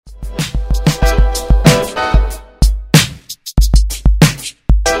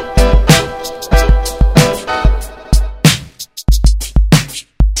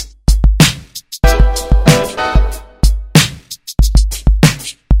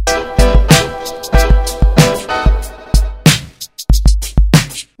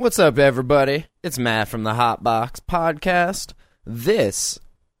What's up, everybody? It's Matt from the Hot Box Podcast. This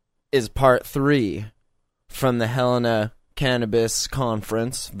is part 3 from the Helena Cannabis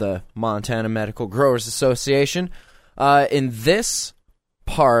Conference, the Montana Medical Growers Association. In this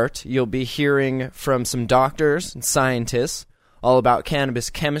part, you'll be hearing from some doctors and scientists all about cannabis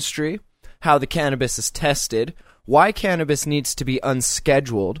chemistry, how the cannabis is tested, why cannabis needs to be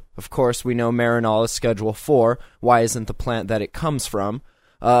unscheduled. Of course, we know Marinol is Schedule 4. Why isn't the plant that it comes from?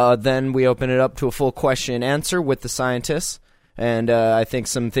 Then we open it up to a full question and answer with the scientists. And I think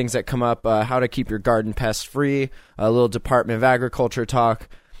some things that come up, how to keep your garden pest-free, a little Department of Agriculture talk.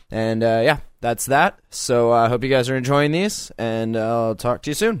 And yeah, that's that. So I hope you guys are enjoying these, and I'll talk to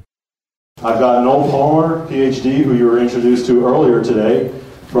you soon. I've got Noel Palmer, PhD, who you were introduced to earlier today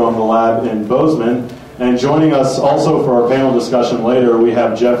from the lab in Bozeman. And joining us also for our panel discussion later, we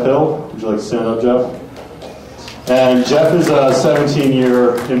have Jeff Hill. Would you like to stand up, Jeff? And Jeff is a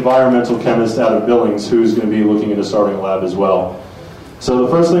 17-year environmental chemist out of Billings who's going to be looking into starting a lab as well. So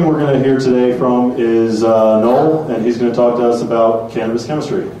the first thing we're going to hear today from is Noel, and he's going to talk to us about cannabis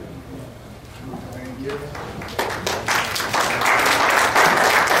chemistry. Thank you.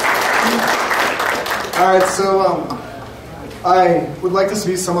 All right, so I would like this to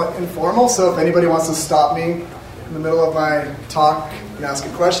be somewhat informal, so if anybody wants to stop me in the middle of my talk and ask a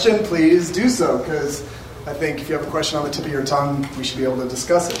question, please do so, because I think if you have a question on the tip of your tongue, we should be able to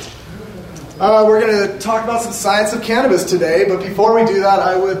discuss it. We're going to talk about some science of cannabis today, but before we do that,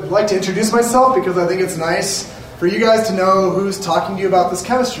 I would like to introduce myself because I think it's nice for you guys to know who's talking to you about this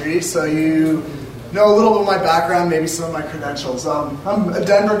chemistry, so you know a little bit of my background, maybe some of my credentials. I'm a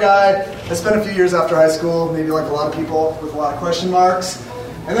Denver guy. I spent a few years after high school, maybe like a lot of people, with a lot of question marks.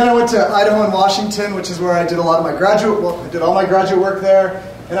 And then I went to Idaho and Washington, which is where I did a lot of my I did all my graduate work there.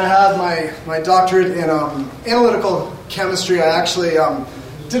 And I have my doctorate in analytical chemistry. I actually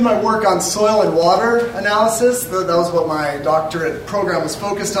did my work on soil and water analysis. That was what my doctorate program was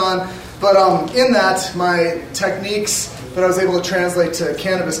focused on. But in that, my techniques that I was able to translate to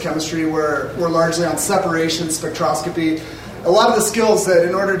cannabis chemistry were largely on separation, spectroscopy. A lot of the skills that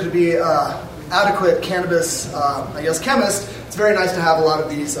in order to be adequate cannabis, chemist, it's very nice to have a lot of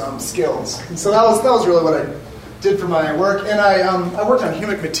these skills. And so that was really what I did for my work, and I worked on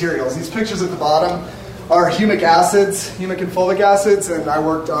humic materials. These pictures at the bottom are humic acids, humic and fulvic acids, and I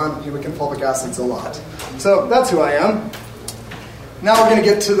worked on humic and fulvic acids a lot. So that's who I am. Now we're going to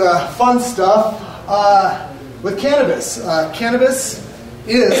get to the fun stuff with cannabis. Cannabis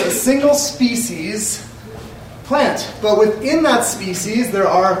is a single species plant, but within that species there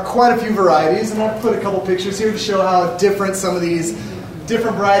are quite a few varieties, and I've put a couple pictures here to show how different some of these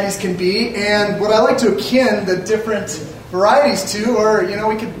different varieties can be. And what I like to akin the different varieties to, or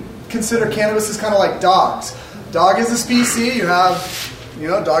we could consider cannabis as kind of like dogs. Dog is a species. You have,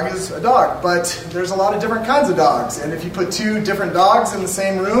 dog is a dog, but there's a lot of different kinds of dogs. And if you put two different dogs in the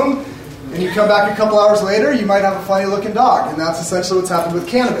same room and you come back a couple hours later, you might have a funny looking dog. And that's essentially what's happened with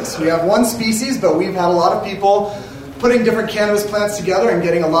cannabis. We have one species, but we've had a lot of people putting different cannabis plants together and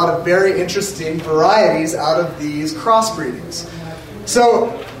getting a lot of very interesting varieties out of these crossbreedings.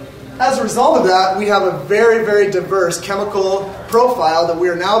 So, as a result of that, we have a very, very diverse chemical profile that we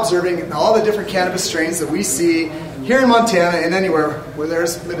are now observing in all the different cannabis strains that we see here in Montana and anywhere where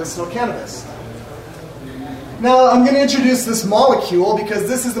there's medicinal cannabis. Now, I'm going to introduce this molecule because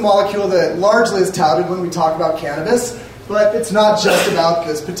this is the molecule that largely is touted when we talk about cannabis, but it's not just about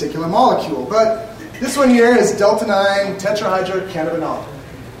this particular molecule. But this one here is delta-9 tetrahydrocannabinol.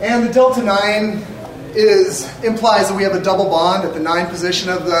 And the delta-9 implies that we have a double bond at the 9 position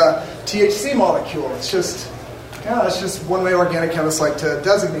of the THC molecule. It's just one way organic chemists like to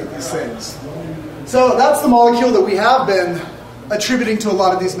designate these things. So that's the molecule that we have been attributing to a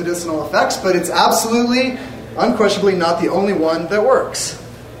lot of these medicinal effects, but it's absolutely, unquestionably not the only one that works.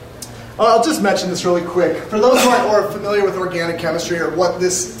 I'll just mention this really quick. For those who aren't familiar with organic chemistry or what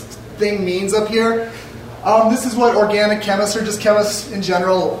this thing means up here, this is what organic chemists, or just chemists in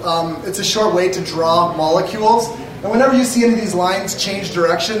general, it's a short way to draw molecules. And whenever you see any of these lines change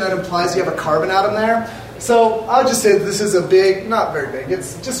direction, that implies you have a carbon atom there. So I would just say that this is a big, not very big,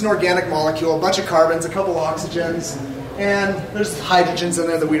 it's just an organic molecule, a bunch of carbons, a couple oxygens, and there's hydrogens in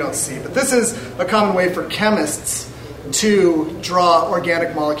there that we don't see. But this is a common way for chemists to draw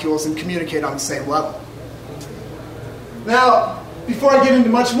organic molecules and communicate on the same level. Now, before I get into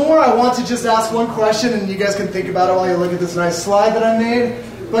much more, I want to just ask one question, and you guys can think about it while you look at this nice slide that I made.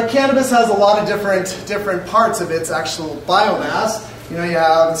 But cannabis has a lot of different parts of its actual biomass. You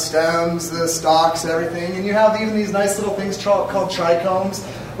have the stems, the stalks, everything, and you have even these nice little things called trichomes,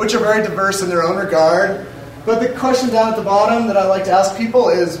 which are very diverse in their own regard. But the question down at the bottom that I like to ask people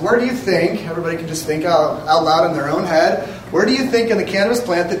is, where do you think, everybody can just think out loud in their own head, where do you think in the cannabis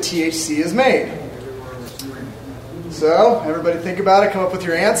plant that THC is made? So, everybody think about it, come up with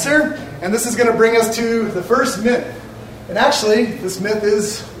your answer. And this is going to bring us to the first myth. And actually, this myth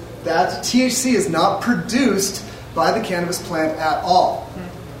is that THC is not produced by the cannabis plant at all.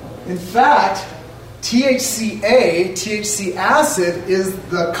 In fact, THCA, THC acid, is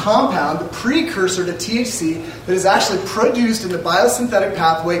the compound, the precursor to THC, that is actually produced in the biosynthetic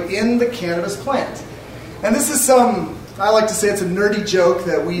pathway in the cannabis plant. And this is I like to say it's a nerdy joke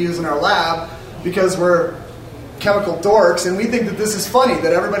that we use in our lab because we're chemical dorks, and we think that this is funny,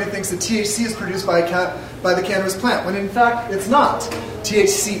 that everybody thinks that THC is produced by the cannabis plant, when in fact it's not.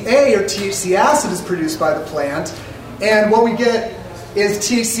 THCA, or THC acid, is produced by the plant, and what we get is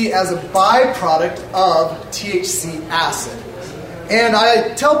THC as a byproduct of THC acid. And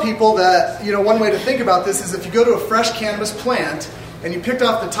I tell people that, one way to think about this is if you go to a fresh cannabis plant and you picked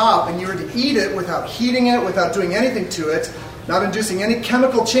off the top and you were to eat it without heating it, without doing anything to it, not inducing any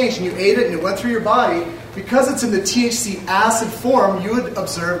chemical change, and you ate it and it went through your body, because it's in the THC acid form, you would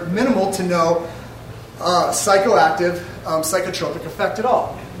observe minimal to no psychoactive, psychotropic effect at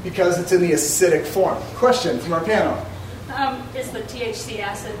all, because it's in the acidic form. Question from our panel. Is the THC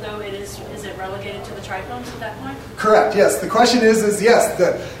acid, though, is it relegated to the trichomes at that point? Correct, yes. The question is yes,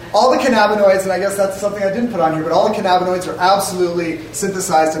 all the cannabinoids, and I guess that's something I didn't put on here, but all the cannabinoids are absolutely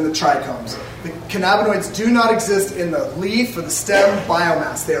synthesized in the trichomes. The cannabinoids do not exist in the leaf or the stem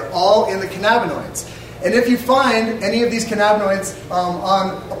biomass. They are all in the cannabinoids. And if you find any of these cannabinoids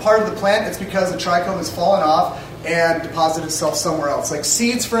on a part of the plant, it's because the trichome has fallen off and deposited itself somewhere else. Like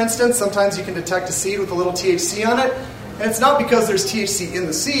seeds, for instance, sometimes you can detect a seed with a little THC on it. And it's not because there's THC in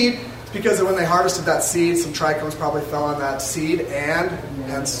the seed, it's because when they harvested that seed, some trichomes probably fell on that seed, and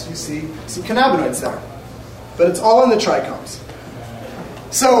hence you see some cannabinoids there. But it's all in the trichomes.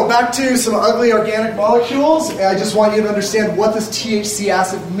 So back to some ugly organic molecules. I just want you to understand what this THC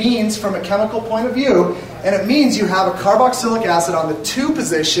acid means from a chemical point of view. And it means you have a carboxylic acid on the 2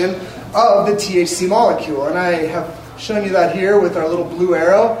 position of the THC molecule. And I have shown you that here with our little blue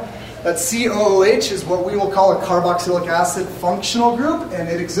arrow. That COOH is what we will call a carboxylic acid functional group, and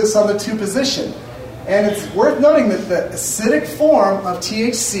it exists on the 2 position. And it's worth noting that the acidic form of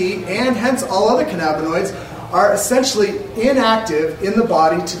THC, and hence all other cannabinoids, are essentially inactive in the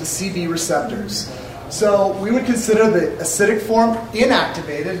body to the CB receptors. So we would consider the acidic form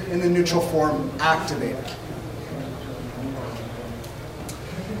inactivated and the neutral form activated.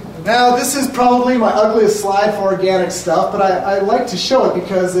 Now, this is probably my ugliest slide for organic stuff, but I like to show it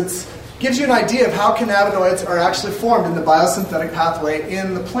because it gives you an idea of how cannabinoids are actually formed in the biosynthetic pathway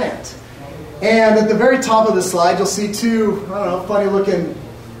in the plant. And at the very top of the slide, you'll see 2, funny-looking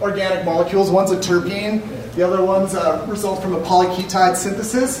organic molecules. One's a terpene, the other one's a result from a polyketide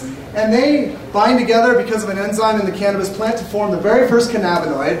synthesis. And they bind together because of an enzyme in the cannabis plant to form the very first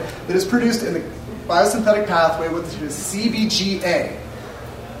cannabinoid that is produced in the biosynthetic pathway, which is CBGA.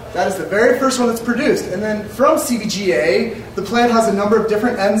 That is the very first one that's produced. And then from CBGA, the plant has a number of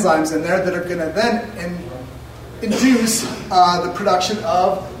different enzymes in there that are going to then induce the production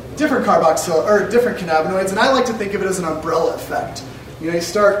of different different cannabinoids. And I like to think of it as an umbrella effect. You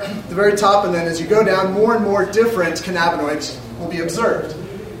start at the very top, and then as you go down, more and more different cannabinoids will be observed.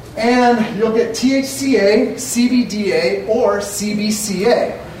 And you'll get THCA, CBDA, or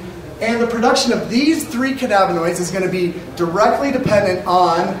CBCA. And the production of these 3 cannabinoids is going to be directly dependent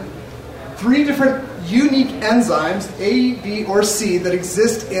on 3 different unique enzymes, A, B, or C, that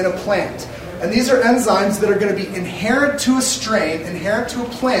exist in a plant. And these are enzymes that are going to be inherent to a strain, inherent to a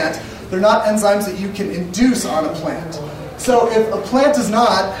plant. They're not enzymes that you can induce on a plant. So if a plant does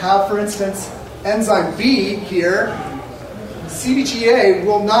not have, for instance, enzyme B here, CBGA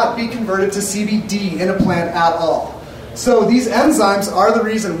will not be converted to CBD in a plant at all. So these enzymes are the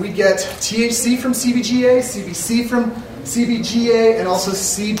reason we get THC from CBGA, CBC from CBGA, and also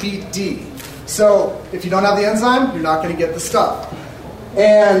CBD. So if you don't have the enzyme, you're not going to get the stuff.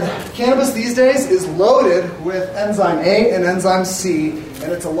 And cannabis these days is loaded with enzyme A and enzyme C,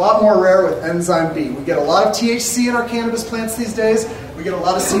 and it's a lot more rare with enzyme B. We get a lot of THC in our cannabis plants these days. We get a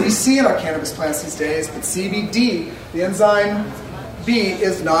lot of CBC in our cannabis plants these days, but CBD, the enzyme B,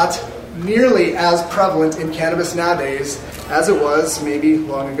 is not nearly as prevalent in cannabis nowadays as it was maybe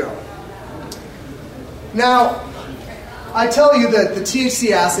long ago. Now, I tell you that the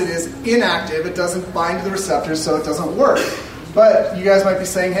THC acid is inactive. It doesn't bind to the receptors, so it doesn't work. But you guys might be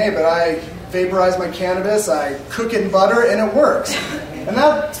saying, hey, but I vaporize my cannabis, I cook it in butter, and it works. And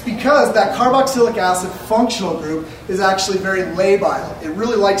that's because that carboxylic acid functional group is actually very labile. It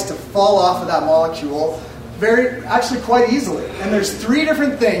really likes to fall off of that molecule actually quite easily. And there's 3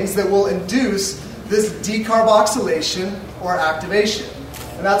 different things that will induce this decarboxylation or activation.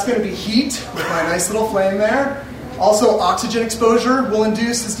 And that's going to be heat, with my nice little flame there. Also, oxygen exposure will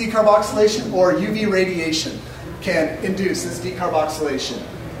induce this decarboxylation, or UV radiation can induce this decarboxylation.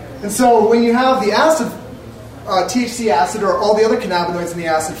 And so when you have the acid, THC acid, or all the other cannabinoids in the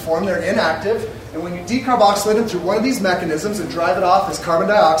acid form, they're inactive. And when you decarboxylate them through one of these mechanisms and drive it off as carbon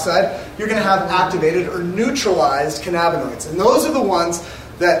dioxide, you're going to have activated or neutralized cannabinoids. And those are the ones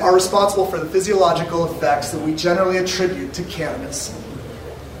that are responsible for the physiological effects that we generally attribute to cannabis.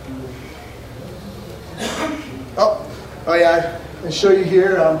 Oh yeah, I show you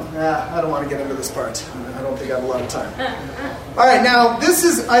here. I don't want to get into this part. I don't think I have a lot of time. All right, now this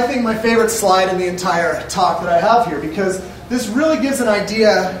is, I think, my favorite slide in the entire talk that I have here, because this really gives an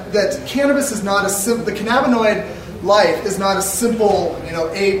idea that cannabis is not the cannabinoid life is not a simple,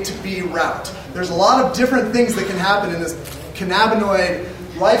 A to B route. There's a lot of different things that can happen in this cannabinoid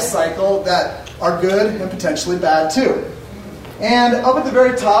life cycle that are good and potentially bad too. And up at the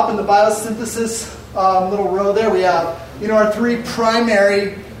very top in the biosynthesis little row there, we have our 3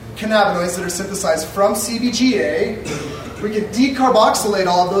 primary cannabinoids that are synthesized from CBGA. We can decarboxylate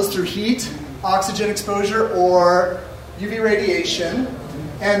all of those through heat, oxygen exposure, or UV radiation,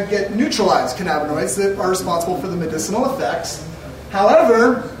 and get neutralized cannabinoids that are responsible for the medicinal effects.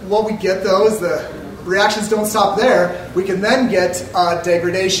 However, what we get, though, is the reactions don't stop there. We can then get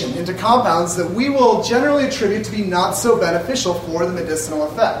degradation into compounds that we will generally attribute to be not so beneficial for the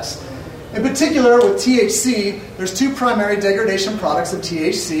medicinal effects. In particular, with THC, there's 2 primary degradation products of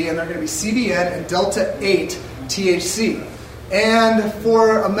THC, and they're going to be CBN and delta-8 THC. And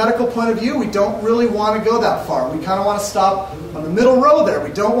for a medical point of view, we don't really want to go that far. We kind of want to stop on the middle row there.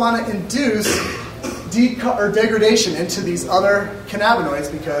 We don't want to induce degradation into these other cannabinoids,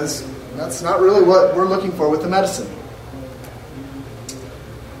 because that's not really what we're looking for with the medicine.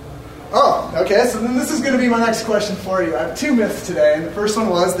 Oh, okay, so then this is going to be my next question for you. I have 2 myths today, and the first one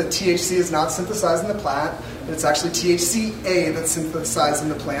was that THC is not synthesized in the plant, and it's actually THCA that's synthesized in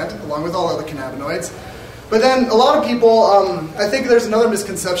the plant, along with all other cannabinoids. But then a lot of people, I think there's another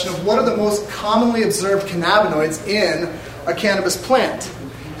misconception of what are the most commonly observed cannabinoids in a cannabis plant.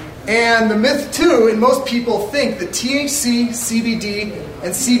 And the myth, too, and most people think that THC, CBD,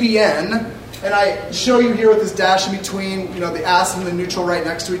 and CBN, and I show you here with this dash in between, the acid and the neutral right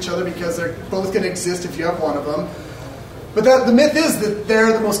next to each other, because they're both going to exist if you have one of them. But the myth is that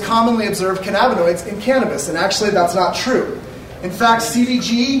they're the most commonly observed cannabinoids in cannabis, and actually that's not true. In fact,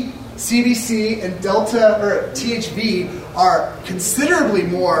 CBG, CBC, and THV are considerably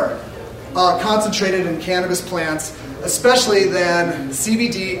more concentrated in cannabis plants, especially than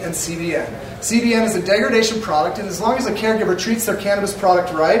CBD and CBN. CBN is a degradation product, and as long as a caregiver treats their cannabis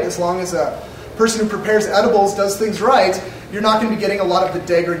product right, as long as a person who prepares edibles does things right, you're not going to be getting a lot of the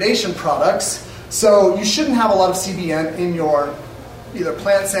degradation products. So you shouldn't have a lot of CBN in your either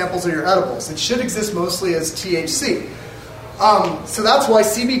plant samples or your edibles. It should exist mostly as THC. So that's why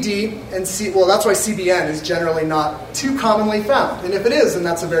CBD and that's why CBN is generally not too commonly found. And if it is, then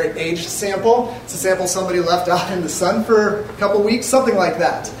that's a very aged sample. It's a sample somebody left out in the sun for a couple weeks, something like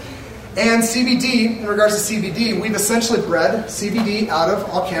that. And CBD, in regards to CBD, we've essentially bred CBD out of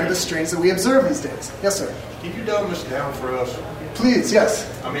all cannabis strains that we observe these days. Yes, sir? Can you dumb this down for us? Please,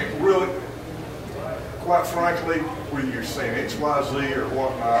 yes. I mean, really, quite frankly, whether you're saying X, Y, Z or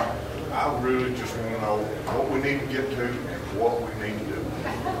whatnot, I really just want to know what we need to get to and what we need to do.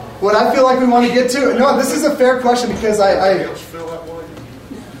 What I feel like we want to get to? No, this is a fair question, because Anybody else feel that way?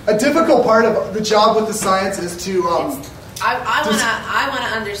 a difficult part of the job with the science is to... I want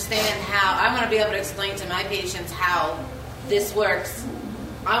to understand how, I want to be able to explain to my patients how this works.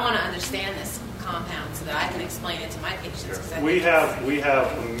 I want to understand this compound so that I can explain it to my patients. We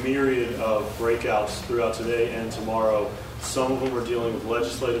have a myriad of breakouts throughout today and tomorrow. Some of them are dealing with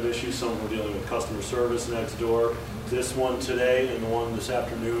legislative issues, some of them are dealing with customer service next door. This one today and the one this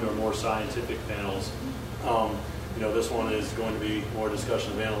afternoon are more scientific panels. This one is going to be more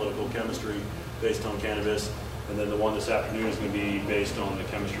discussion of analytical chemistry based on cannabis. And then the one this afternoon is going to be based on the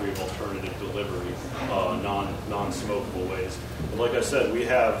chemistry of alternative delivery, non-smokable ways. But like I said, we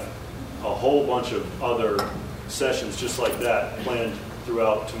have a whole bunch of other sessions just like that planned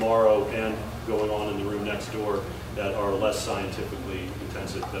throughout tomorrow and going on in the room next door that are less scientifically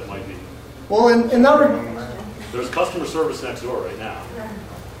intensive. That might be. Well, in that there's customer service next door right now.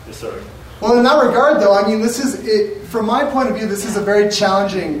 Yes, sir. Well, in that regard, though, I mean, this is it. From my point of view, this is a very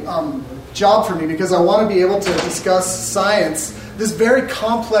challenging job for me, because I want to be able to discuss science, this very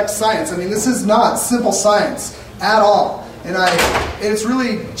complex science. I mean, this is not simple science at all. And it's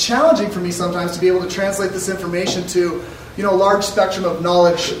really challenging for me sometimes to be able to translate this information to, a large spectrum of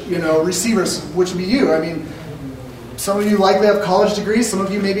knowledge, receivers, which would be you. I mean, some of you likely have college degrees, some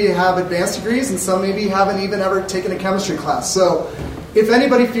of you maybe have advanced degrees, and some maybe haven't even ever taken a chemistry class. So if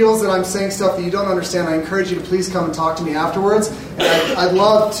anybody feels that I'm saying stuff that you don't understand, I encourage you to please come and talk to me afterwards. And I'd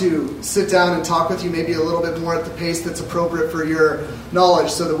love to sit down and talk with you maybe a little bit more at the pace that's appropriate for your knowledge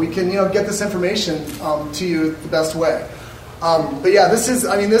so that we can, get this information to you the best way. But yeah, this is,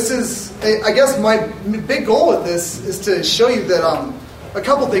 I guess my big goal with this is to show you that a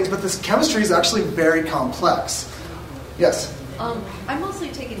couple things, but this chemistry is actually very complex. Yes? I'm mostly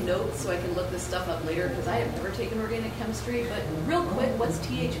taking notes so I can look this stuff up later because I have never taken organic chemistry. But real quick, what's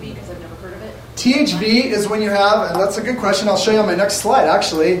THV? Because I've never heard of it. THV is when you have, and that's a good question, I'll show you on my next slide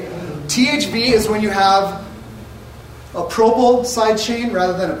actually. THV is when you have a propyl side chain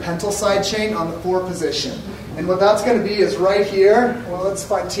rather than a pentyl side chain on the 4 position. And what that's going to be is right here. Well, let's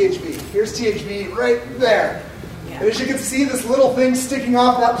find THV. Here's THV right there. And as you can see, this little thing sticking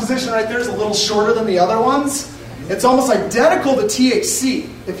off that position right there is a little shorter than the other ones. It's almost identical to THC.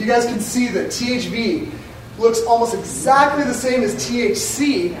 If you guys can see that THV looks almost exactly the same as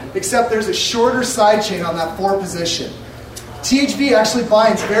THC, except there's a shorter side chain on that 4 position. THV actually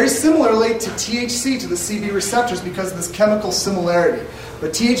binds very similarly to THC, to the CB receptors, because of this chemical similarity.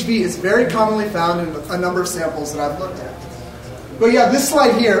 But THV is very commonly found in a number of samples that I've looked at. But yeah, this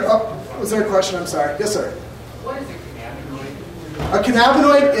slide here, was there a question? I'm sorry. Yes, sir. What is a cannabinoid? A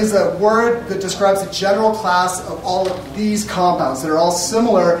cannabinoid is a word that describes a general class of all of these compounds that are all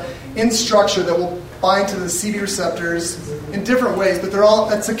similar in structure that will bind to the CB receptors in different ways, but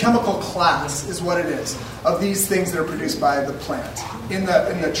it's a chemical class is what it is, of these things that are produced by the plant in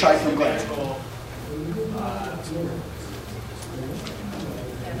the trichome gland.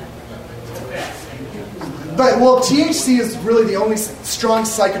 But, THC is really the only strong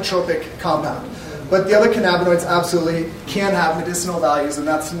psychotropic compound. But the other cannabinoids absolutely can have medicinal values, and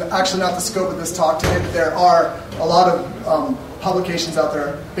that's actually not the scope of this talk today, but there are a lot of publications out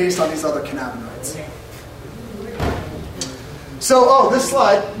there based on these other cannabinoids. So, this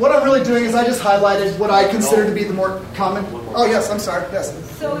slide, what I'm really doing is I just highlighted what I consider to be the more common... Oh, yes, I'm sorry, yes.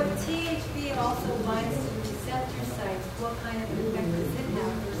 So if THV also binds to the receptor sites, what kind of effect does it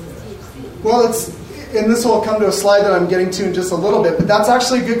have versus THC? Well, and this will come to a slide that I'm getting to in just a little bit, but that's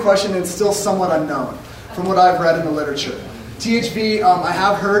actually a good question, and it's still somewhat unknown from what I've read in the literature. THV, I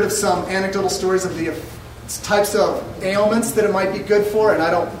have heard of some anecdotal stories of the types of ailments that it might be good for, and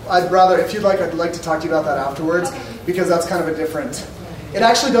I'd rather, if you'd like, I'd like to talk to you about that afterwards, because that's kind of a different... It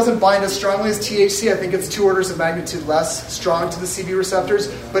actually doesn't bind as strongly as THC. I think it's 2 orders of magnitude less strong to the CB receptors,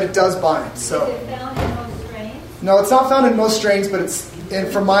 but it does bind. So. Is it found in most strains? No, it's not found in most strains, but and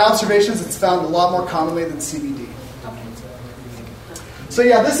from my observations, it's found a lot more commonly than CBD. So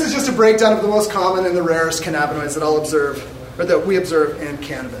yeah, this is just a breakdown of the most common and the rarest cannabinoids that I'll observe, or that we observe in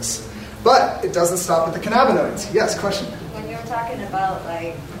cannabis. But it doesn't stop at the cannabinoids. Yes, question? When you're talking about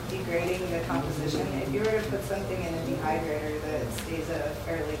degrading the composition, if you were to put something in a dehydrator that stays at a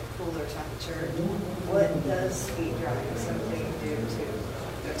fairly cooler temperature, what does speed drying something do to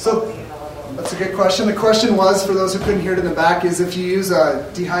the quality and the level? That's a good question. The question was, for those who couldn't hear it in the back, is if you use a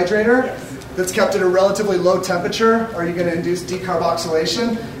dehydrator that's kept at a relatively low temperature, are you going to induce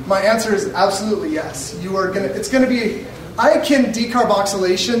decarboxylation? My answer is absolutely yes. I akin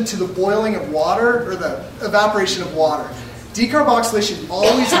decarboxylation to the boiling of water or the evaporation of water. Decarboxylation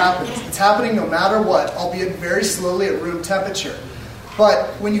always happens. It's happening no matter what, albeit very slowly at room temperature. But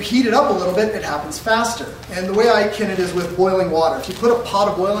when you heat it up a little bit, it happens faster. And the way I akin it is with boiling water. If you put a pot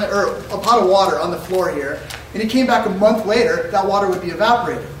of water on the floor here, and it came back a month later, that water would be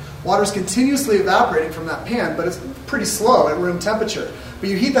evaporated. Water is continuously evaporating from that pan, but it's pretty slow at room temperature. But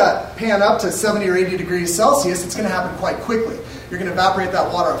you heat that pan up to 70 or 80 degrees Celsius, it's going to happen quite quickly. You're going to evaporate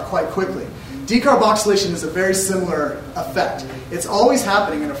that water off quite quickly. Decarboxylation is a very similar effect. It's always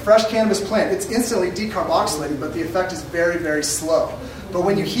happening in a fresh cannabis plant. It's instantly decarboxylated, but the effect is very, very slow. But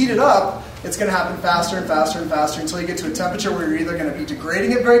when you heat it up, it's going to happen faster and faster and faster until you get to a temperature where you're either going to be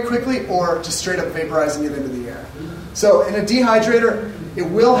degrading it very quickly or just straight up vaporizing it into the air. So in a dehydrator, it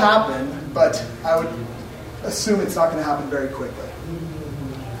will happen, but I would assume it's not going to happen very quickly.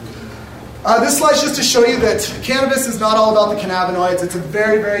 This slide is just to show you that cannabis is not all about the cannabinoids. It's a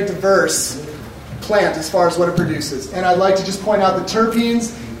very, very diverse plant as far as what it produces. And I'd like to just point out that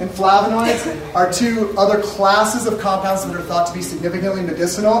terpenes and flavonoids are 2 other classes of compounds that are thought to be significantly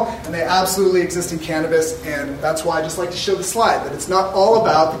medicinal, and they absolutely exist in cannabis, and that's why I just like to show the slide, that it's not all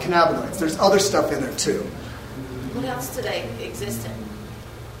about the cannabinoids. There's other stuff in there too. What else do they exist in?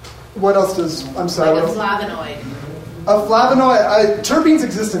 What else does, I'm sorry. Like a flavonoid. Terpenes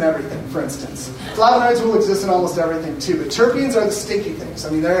exist in everything, for instance. Flavonoids will exist in almost everything too, but terpenes are the stinky things. I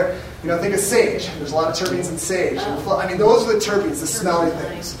mean, think of sage. There's a lot of terpenes in sage. I mean, those are the terpenes, the smelly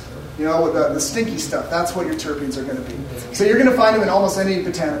things. The stinky stuff. That's what your terpenes are going to be. So you're going to find them in almost any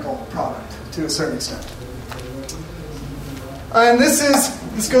botanical product to a certain extent. And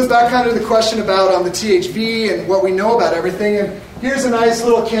this goes back kind of to the question about the THV and what we know about everything. And here's a nice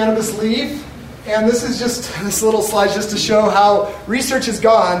little cannabis leaf. And this little slide just to show how research has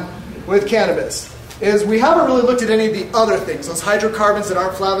gone with cannabis. Is we haven't really looked at any of the other things, those hydrocarbons that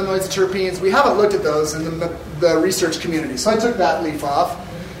aren't flavonoids, terpenes. We haven't looked at those in the research community. So I took that leaf off.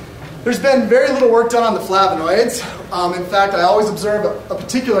 There's been very little work done on the flavonoids. In fact, I always observe a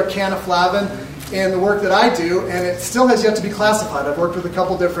particular canaflavin in the work that I do, and it still has yet to be classified. I've worked with a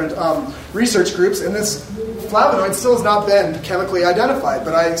couple different research groups, and this flavonoid still has not been chemically identified,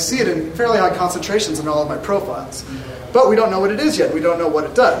 but I see it in fairly high concentrations in all of my profiles. But we don't know what it is yet. We don't know what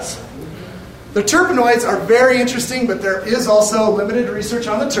it does. The terpenoids are very interesting, but there is also limited research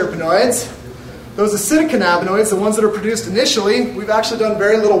on the terpenoids. Those acidic cannabinoids, the ones that are produced initially, we've actually done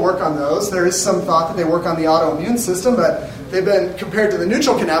very little work on those. There is some thought that they work on the autoimmune system, but they've been, compared to the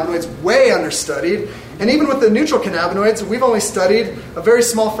neutral cannabinoids, way understudied. And even with the neutral cannabinoids, we've only studied a very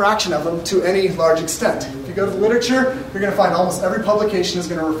small fraction of them to any large extent. If you go to the literature, you're going to find almost every publication is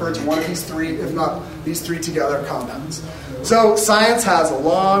going to refer to one of these three, if not these three together, compounds. So science has a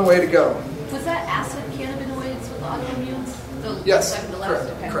long way to go. Was that acid cannabinoids with autoimmunes? Yes,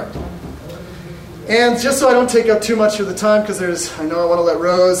 correct. And just so I don't take up too much of the time, because I know I want to let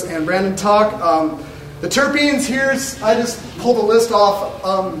Rose and Brandon talk. The terpenes, I just pulled a list off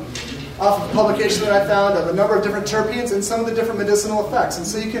of a publication that I found of a number of different terpenes and some of the different medicinal effects. And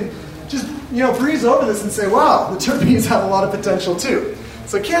so you can just breeze over this and say, wow, the terpenes have a lot of potential too.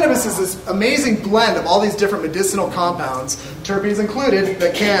 So cannabis is this amazing blend of all these different medicinal compounds, terpenes included,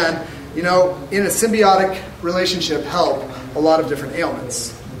 that can, in a symbiotic relationship, help a lot of different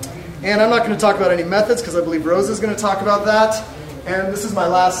ailments. And I'm not going to talk about any methods because I believe Rose is going to talk about that. And this is my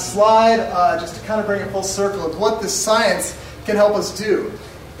last slide, just to kind of bring a full circle of what this science can help us do.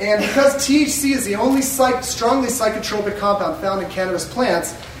 And because THC is the only strongly psychotropic compound found in cannabis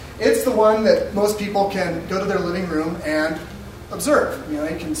plants, it's the one that most people can go to their living room and observe. You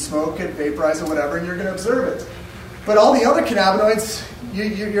can smoke it, vaporize it, whatever, and you're going to observe it. But all the other cannabinoids,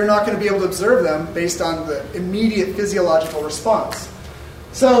 you're not going to be able to observe them based on the immediate physiological response.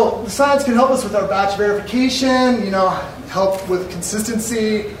 So the science can help us with our batch verification, help with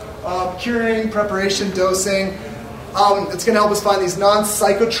consistency, curing, preparation, dosing. It's going to help us find these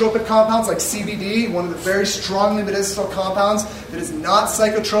non-psychotropic compounds like CBD, one of the very strongly medicinal compounds that is not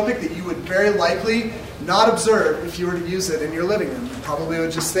psychotropic, that you would very likely not observe if you were to use it in your living room. You probably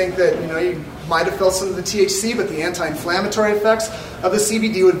would just think that you might have felt some of the THC, but the anti-inflammatory effects of the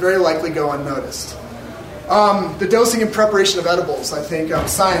CBD would very likely go unnoticed. The dosing and preparation of edibles, I think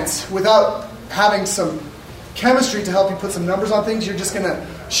science, without having some chemistry to help you put some numbers on things, you're just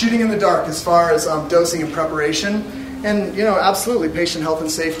shooting in the dark as far as dosing and preparation. And, absolutely, patient health and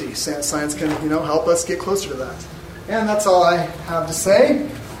safety. Science can, help us get closer to that. And that's all I have to say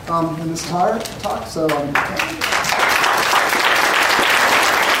in this talk. So,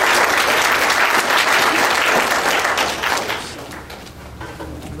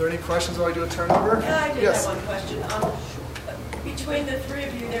 Are there any questions while I do a turnover? Yeah, I did Yes. have one question. Between the three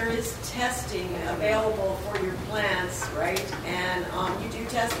of you, there is testing available for your plants, right? And you do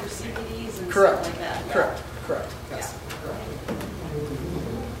test for CBDs and Correct. stuff like that. Yeah. Correct. Yes.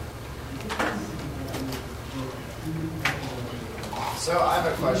 So I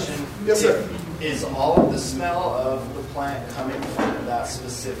have a question. Yes, sir. Is all of the smell of the plant coming from that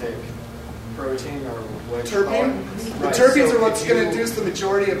specific protein or what you call Terpene? it? The Right, terpenes so are what's could going to you- induce the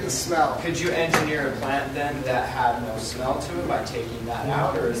majority of the smell. Could you engineer a plant then that had no smell to it by taking that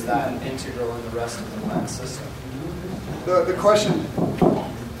out, or is that integral in the rest of the plant system? The question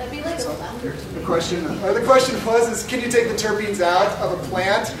That'd be like a founder to The me. question was, can you take the terpenes out of a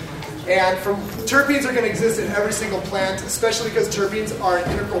plant? And terpenes are going to exist in every single plant, especially because terpenes are an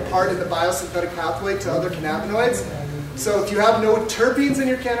integral part in the biosynthetic pathway to other cannabinoids. So if you have no terpenes in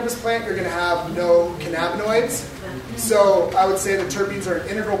your cannabis plant, you're going to have no cannabinoids. So I would say that terpenes are an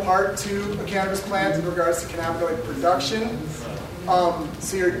integral part to a cannabis plant in regards to cannabinoid production.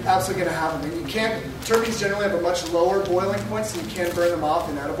 So you're absolutely going to have them. And terpenes generally have a much lower boiling point, so you can burn them off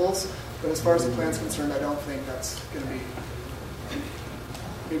in edibles. But as far as the plant's concerned, I don't think that's going to be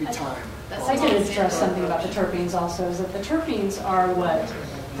maybe time. That's I did stress something about the terpenes also, is that the terpenes are what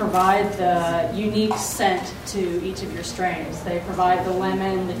provide the unique scent to each of your strains. They provide the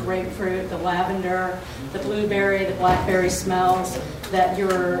lemon, the grapefruit, the lavender, the blueberry, the blackberry smells that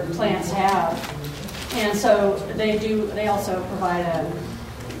your plants have. And so they also provide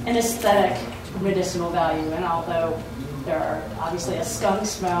an aesthetic medicinal value. And although there are obviously a skunk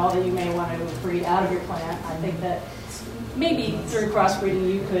smell that you may want to breed out of your plant, I think that maybe through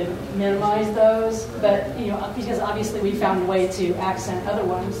crossbreeding you could minimize those, but because obviously we found a way to accent other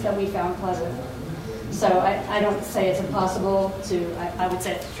ones that we found pleasant. So I don't say it's impossible to. I would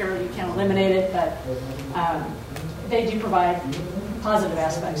say sure you can eliminate it, but they do provide positive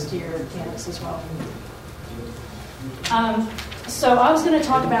aspects to your cannabis as well. So I was going to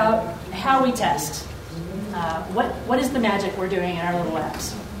talk about how we test. What is the magic we're doing in our little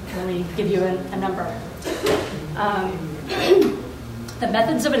labs? Let me give you a number. The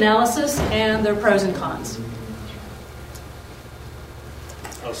methods of analysis and their pros and cons.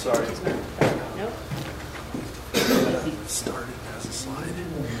 Oh, sorry. Nope. Started as a slide.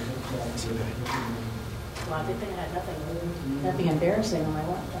 Well, I think I had nothing embarrassing on my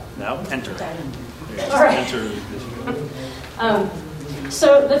laptop. Now enter. All right.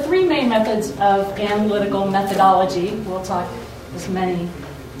 So the three main methods of analytical methodology, we'll talk as many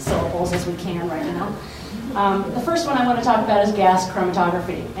syllables as we can right now. The first one I want to talk about is gas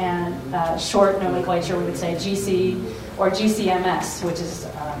chromatography, and short nomenclature we would say GC or GCMS, which is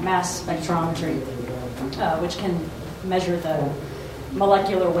mass spectrometry, which can measure the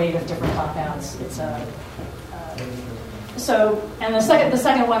molecular weight of different compounds. It's and the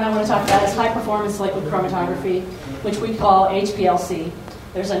second one I want to talk about is high performance liquid chromatography, which we call HPLC.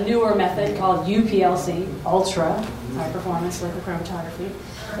 There's a newer method called UPLC, ultra high performance liquid chromatography.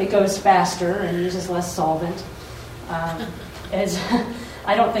 It goes faster and uses less solvent. I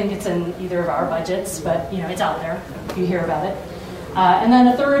don't think it's in either of our budgets, but it's out there if you hear about it. And then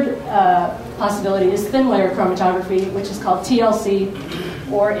a third possibility is thin layer chromatography, which is called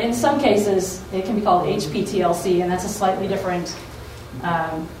TLC, or in some cases it can be called HPTLC, and that's a slightly different,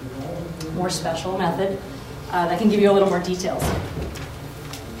 more special method that can give you a little more details.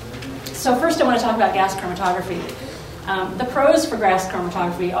 So first I want to talk about gas chromatography. The pros for gas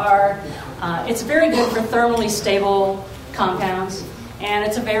chromatography are it's very good for thermally stable compounds, and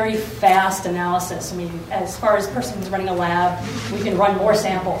it's a very fast analysis. I mean, as far as persons running a lab, we can run more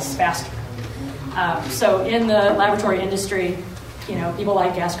samples faster. So in the laboratory industry, people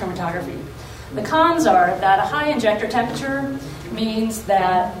like gas chromatography. The cons are that a high injector temperature means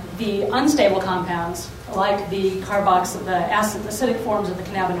that the unstable compounds, like the acidic forms of the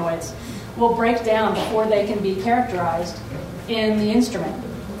cannabinoids, will break down before they can be characterized in the instrument.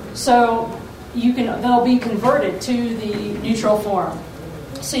 So they'll be converted to the neutral form.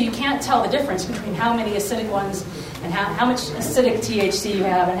 So you can't tell the difference between how many acidic ones and how much acidic THC you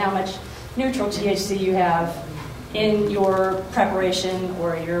have and how much neutral THC you have in your preparation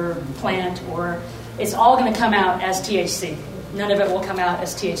or your plant, or it's all going to come out as THC. None of it will come out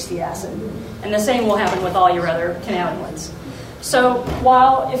as THC acid. And the same will happen with all your other cannabinoids. So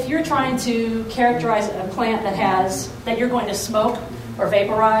while if you're trying to characterize a plant that you're going to smoke or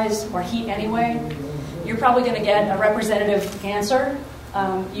vaporize or heat anyway, you're probably going to get a representative answer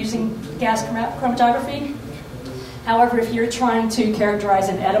using gas chromatography. However, if you're trying to characterize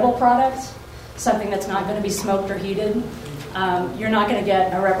an edible product, something that's not going to be smoked or heated, you're not going to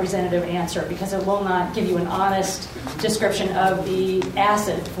get a representative answer because it will not give you an honest description of the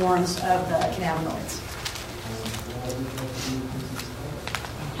acid forms of the cannabinoids.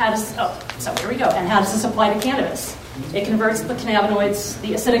 So here we go. And how does this apply to cannabis? It converts the cannabinoids,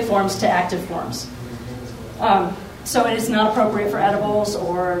 the acidic forms, to active forms. So it is not appropriate for edibles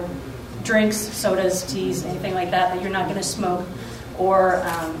or drinks, sodas, teas, anything like that you're not going to smoke or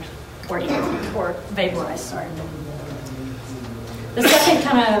eat or vaporize. Sorry. The second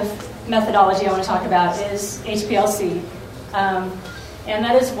kind of methodology I want to talk about is HPLC, and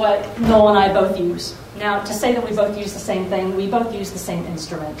that is what Noel and I both use. Now, to say that we both use the same thing, we both use the same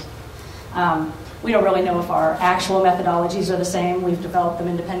instrument. We don't really know if our actual methodologies are the same. We've developed them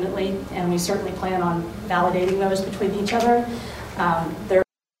independently, and we certainly plan on validating those between each other. They're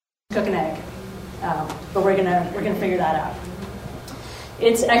cook an egg, but we're gonna figure that out.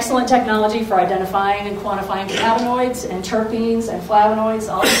 It's excellent technology for identifying and quantifying cannabinoids and terpenes and flavonoids,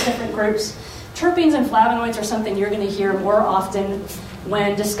 all these different groups. Terpenes and flavonoids are something you're going to hear more often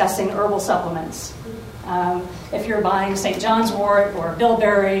when discussing herbal supplements. If you're buying St. John's wort or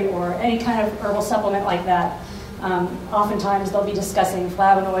bilberry or any kind of herbal supplement like that, oftentimes they'll be discussing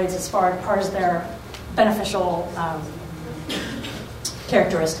flavonoids as far as their beneficial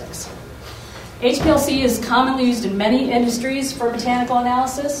characteristics. HPLC is commonly used in many industries for botanical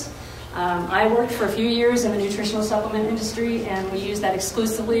analysis. I worked for a few years in the nutritional supplement industry, and we use that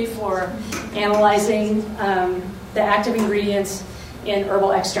exclusively for analyzing the active ingredients in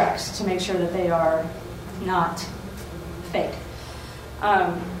herbal extracts to make sure that they are not fake.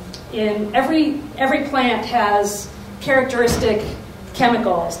 In every plant has characteristic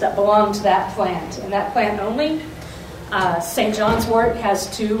chemicals that belong to that plant, and that plant only. St. John's wort has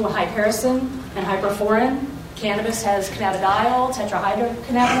 2-hypericin and hyperforin. Cannabis has cannabidiol,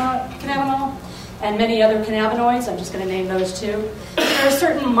 tetrahydrocannabinol, and many other cannabinoids. I'm just going to name those 2. There are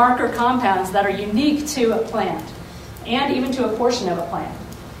certain marker compounds that are unique to a plant and even to a portion of a plant.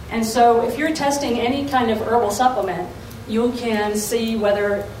 And so if you're testing any kind of herbal supplement, you can see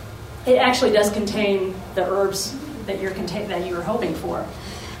whether it actually does contain the herbs that you're hoping for.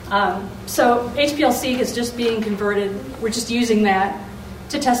 So HPLC is just being converted. We're just using that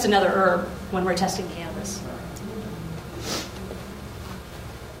to test another herb when we're testing cannabis.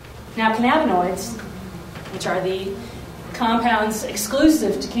 Now, cannabinoids, which are the compounds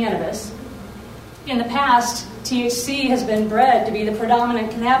exclusive to cannabis, in the past, THC has been bred to be the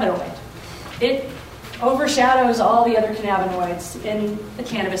predominant cannabinoid. It overshadows all the other cannabinoids in the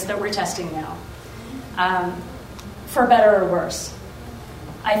cannabis that we're testing now, for better or worse.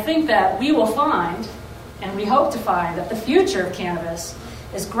 I think that we will find, and we hope to find, that the future of cannabis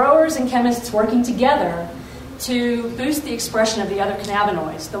is growers and chemists working together to boost the expression of the other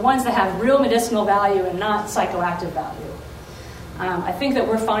cannabinoids, the ones that have real medicinal value and not psychoactive value. I think that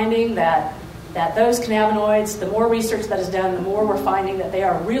we're finding that those cannabinoids, the more research that is done, the more we're finding that they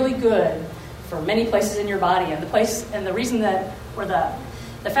are really good for many places in your body. And the reason that, or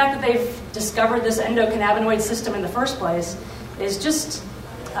the fact that they've discovered this endocannabinoid system in the first place is just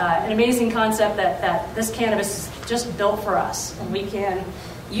an amazing concept that this cannabis is just built for us, and we can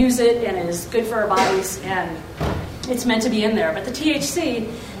use it, and it is good for our bodies, and it's meant to be in there. But the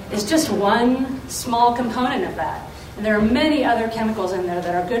THC is just one small component of that, and there are many other chemicals in there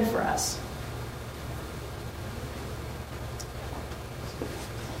that are good for us.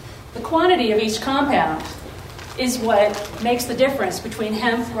 The quantity of each compound is what makes the difference between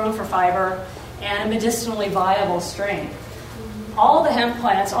hemp grown for fiber and a medicinally viable strain. All the hemp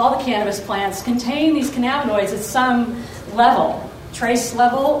plants, all the cannabis plants contain these cannabinoids at some level, trace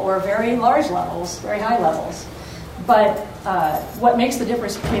level or very large levels, very high levels. But what makes the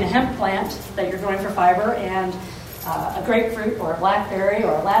difference between a hemp plant that you're growing for fiber and a grapefruit or a blackberry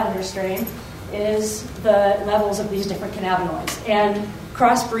or a lavender strain is the levels of these different cannabinoids. And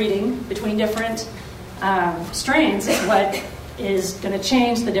crossbreeding between different strains is what is going to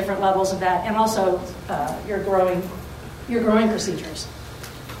change the different levels of that, and also your growing procedures.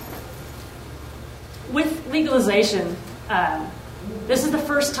 With legalization, this is the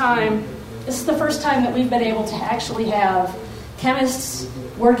first time that we've been able to actually have chemists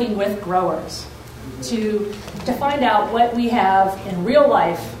working with growers to find out what we have in real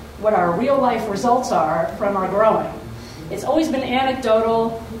life, what our real life results are from our growing. It's always been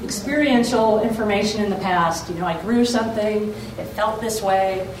anecdotal, experiential information in the past. You know, I grew something, it felt this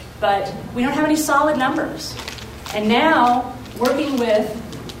way, but we don't have any solid numbers. And now, working with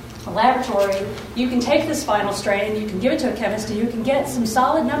a laboratory, you can take this final strain, you can give it to a chemist, and you can get some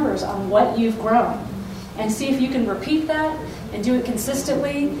solid numbers on what you've grown, and see if you can repeat that and do it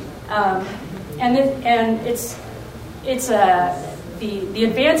consistently. The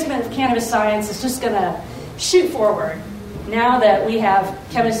advancement of cannabis science is just going to shoot forward now that we have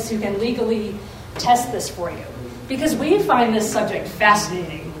chemists who can legally test this for you, because we find this subject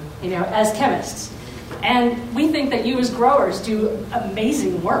fascinating, as chemists. And we think that you as growers do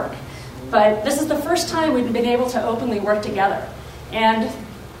amazing work. But this is the first time we've been able to openly work together. And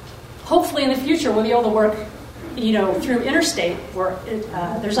hopefully in the future we'll be able to work, through interstate work.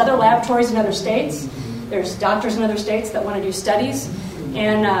 There's other laboratories in other states. There's doctors in other states that want to do studies.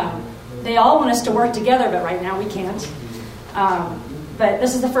 And they all want us to work together, but right now we can't. But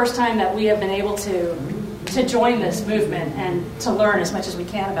this is the first time that we have been able to join this movement and to learn as much as we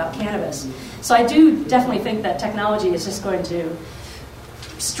can about cannabis. So I do definitely think that technology is just going to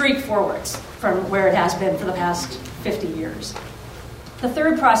streak forwards from where it has been for the past 50 years. The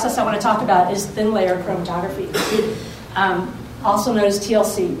third process I want to talk about is thin layer chromatography, also known as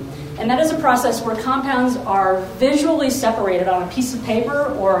TLC. And that is a process where compounds are visually separated on a piece of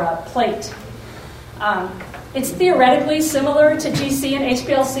paper or a plate. It's theoretically similar to GC and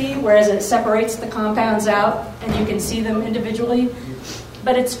HPLC, whereas it separates the compounds out and you can see them individually,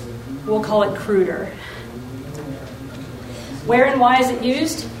 but we'll call it cruder. Where and why is it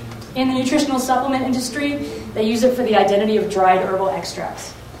used? In the nutritional supplement industry, they use it for the identity of dried herbal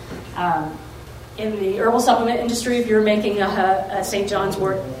extracts. In the herbal supplement industry, if you're making a St. John's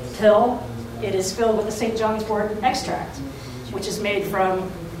wort pill, it is filled with a St. John's wort extract, which is made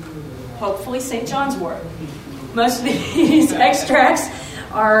from, hopefully, St. John's wort. Most of these extracts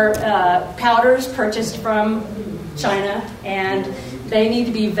are powders purchased from China, and they need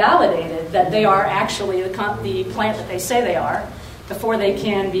to be validated that they are actually the plant that they say they are before they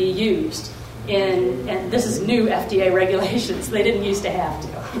can be used. And this is new FDA regulations. They didn't used to have to.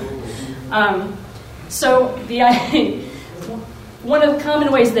 So one of the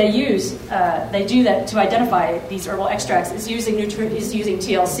common ways they do that to identify these herbal extracts is using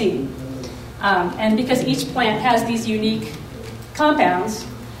TLC. And because each plant has these unique compounds,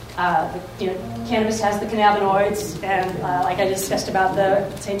 cannabis has the cannabinoids, and like I discussed about the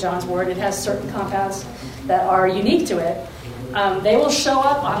St. John's wort, it has certain compounds that are unique to it. They will show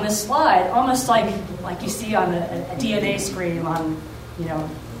up on this slide almost like you see on a DNA screen on,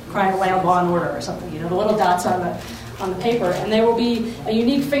 Crime Lab Law and Order or something. The little dots on the paper, and there will be a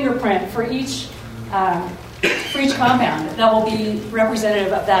unique fingerprint for each compound that will be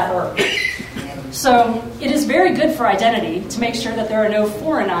representative of that herb. So it is very good for identity to make sure that there are no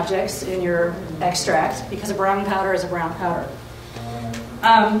foreign objects in your extract, because a brown powder is a brown powder.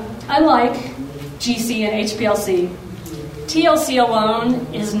 Unlike GC and HPLC, TLC alone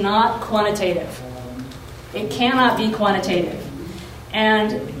is not quantitative. It cannot be quantitative.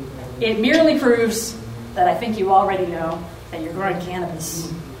 And it merely proves that I think you already know that you're growing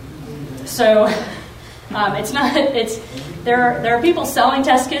cannabis. So there are people selling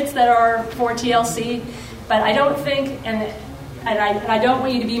test kits that are for TLC, but I don't think, and I don't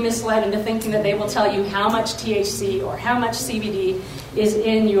want you to be misled into thinking that they will tell you how much THC or how much CBD is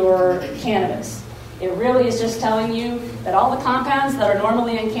in your cannabis. It really is just telling you that all the compounds that are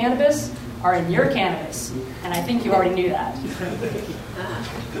normally in cannabis are in your cannabis. And I think you already knew that.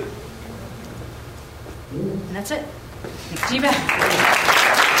 And that's it. Jiba.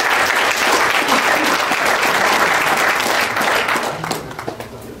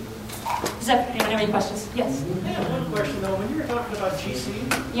 Does anyone have any questions? Yes. I have one question though. When you were talking about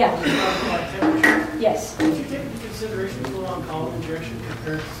GC, yeah. You were talking about temperature. Yes. Did you take into consideration full-on column injection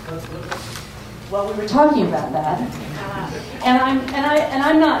compared to spontaneous? Well, we were talking about that, and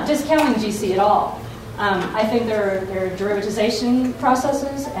I'm not discounting GC at all. I think there are derivatization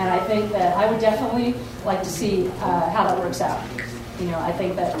processes, and I think that I would definitely like to see how that works out. I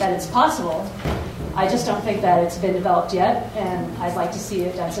think that it's possible. I just don't think that it's been developed yet, and I'd like to see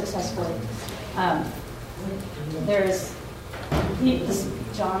it done successfully.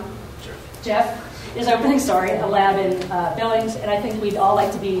 Jeff is opening, a lab in Billings, and I think we'd all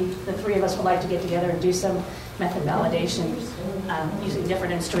like to the three of us would like to get together and do some method validation using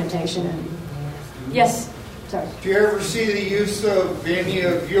different instrumentation. Yes, sorry. Do you ever see the use of any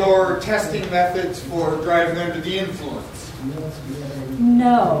of your testing methods for driving under the influence?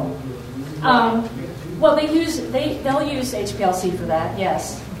 No. Well, they'll use HPLC for that,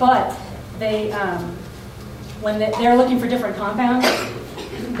 yes, but they when they're looking for different compounds,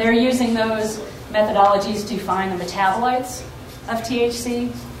 they're using those methodologies to find the metabolites of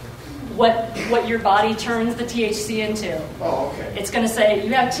THC, what your body turns the THC into. Oh, okay. It's going to say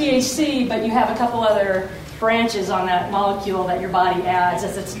you have THC, but you have a couple other branches on that molecule that your body adds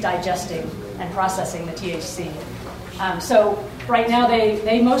as it's digesting and processing the THC. So right now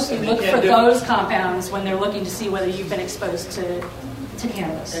they mostly look for those compounds when they're looking to see whether you've been exposed to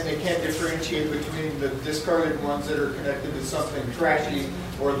cannabis. And they can't differentiate between the discarded ones that are connected to something trashy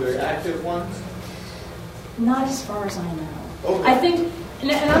or the active ones? Not as far as I know. Okay. I think,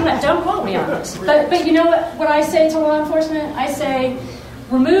 and don't quote me on this, but you know what I say to law enforcement? I say,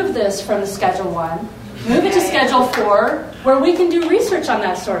 remove this from the Schedule 1, move it to Schedule 4, where we can do research on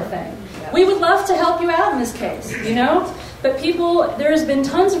that sort of thing. We would love to help you out in this case, But there has been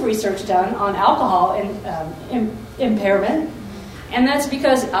tons of research done on alcohol and impairment, and that's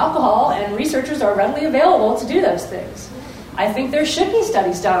because alcohol and researchers are readily available to do those things. I think there should be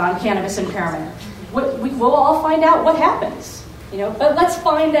studies done on cannabis impairment. We'll all find out what happens, But let's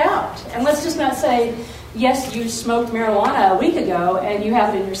find out, and let's just not say, yes, you smoked marijuana a week ago and you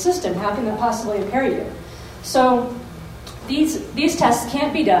have it in your system. How can that possibly impair you? So these tests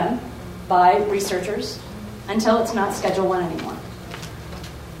can't be done by researchers until it's not Schedule 1 anymore.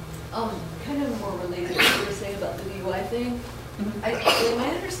 Kind of more related to what you were saying about the DUI thing. My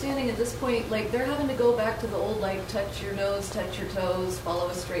understanding at this point, they're having to go back to the old, touch your nose, touch your toes, follow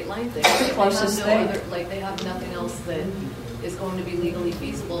a straight line thing. The closest thing. They have nothing else that is going to be legally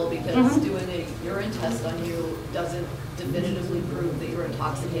feasible because Mhm. doing a urine test on you doesn't definitively prove that you're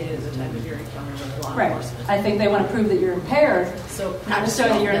intoxicated at the time of your encounter with law Right. enforcement. I think they want to prove that you're impaired, So not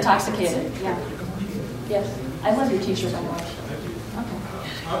necessarily that you're intoxicated. Yeah. Yes. I love your T-shirt, by the way. Okay.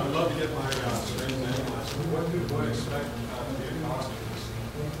 I would love to get my strains analyzed. What do I expect to be a cost?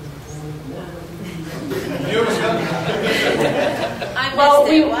 Well,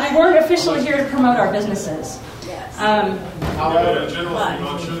 we weren't officially here to promote our businesses. Yes. However, in general,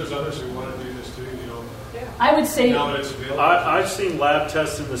 I'm sure there's others who want to do this too. I would say now that it's available. I've seen lab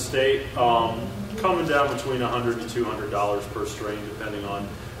tests in the state coming down between $100 to $200 per strain, depending on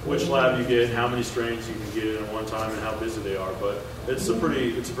which lab you get, how many strains you can get in at one time, and how busy they are. But it's a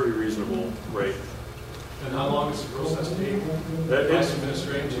pretty reasonable rate. And how long does the process take? Price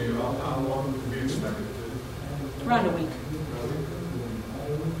administrating to you, how long would we expect it to? around a week.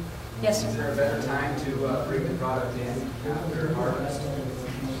 Yes, sir. Is there a better time to bring the product in after harvest?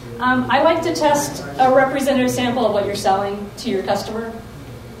 I like to test a representative sample of what you're selling to your customer.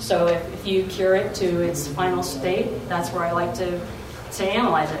 So if you cure it to its final state, that's where I like to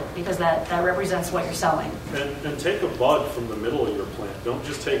analyze it, because that represents what you're selling. And take a bud from the middle of your plant. Don't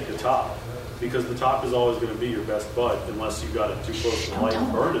just take the top, because the top is always going to be your best bud unless you got it too close to the light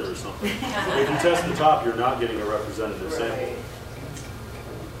and burned it or something. If you test the top, you're not getting a representative sample.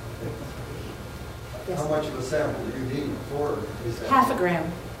 How much of a sample do you need for this? Half a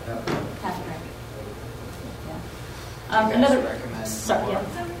gram. Half a gram. Yeah. Another. Sorry. Yeah.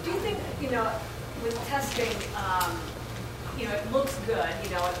 So do you think, with testing, it looks good,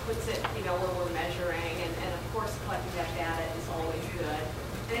 it puts it, where we're measuring, and of course collecting that data is always good.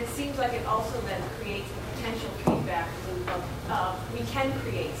 And it seems like it also then creates a potential feedback loop of we can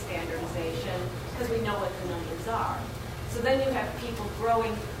create standardization because we know what the numbers are. So then you have people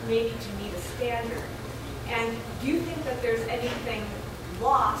growing maybe to meet a standard. And do you think that there's anything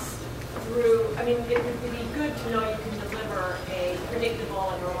lost through, it would be good to know you can deliver a predictable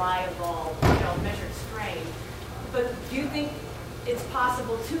and reliable, measured strain. But do you think it's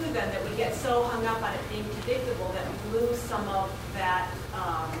possible too then that we get so hung up on it being predictable that we lose some of that,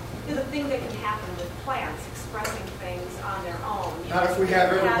 the thing that can happen with plants expressing things on their own? Not if we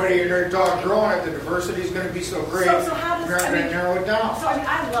have everybody and their dog growing it, the diversity is going to be so great. So how does, we're not going to narrow it down. So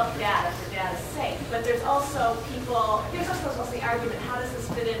I love data for data's sake, but there's also the argument, how does this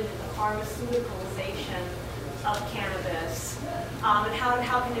fit into the pharmaceuticalization of cannabis? And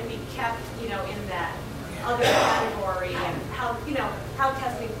how can it be kept, in that other category, and how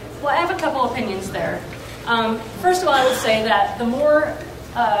testing fits in? Well, I have a couple opinions there. First of all, I would say that the more,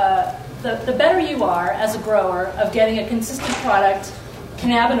 the better you are as a grower of getting a consistent product,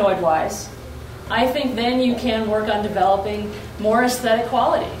 cannabinoid-wise, I think then you can work on developing more aesthetic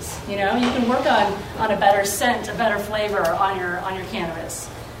qualities. You can work on a better scent, a better flavor on your cannabis.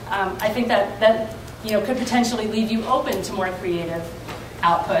 I think that could potentially leave you open to more creative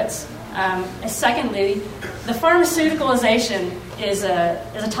outputs. Secondly, the pharmaceuticalization is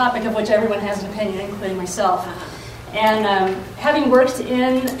a topic of which everyone has an opinion, including myself. And having worked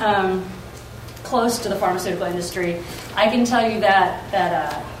in close to the pharmaceutical industry, I can tell you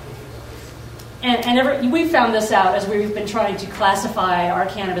that we found this out as we've been trying to classify our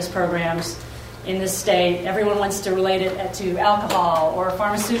cannabis programs in this state. Everyone wants to relate it to alcohol or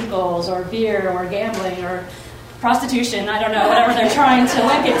pharmaceuticals or beer or gambling or prostitution, I don't know, whatever they're trying to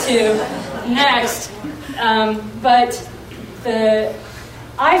link it to next. But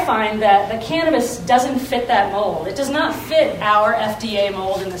I find that the cannabis doesn't fit that mold. It does not fit our FDA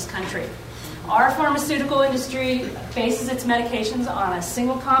mold in this country. Our pharmaceutical industry bases its medications on a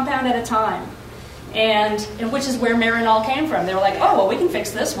single compound at a time, and which is where Marinol came from. They were like, oh, well, we can fix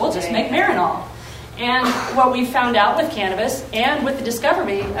this. We'll just make Marinol. And what we found out with cannabis and with the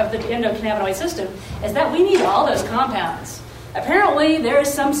discovery of the endocannabinoid system is that we need all those compounds. Apparently, there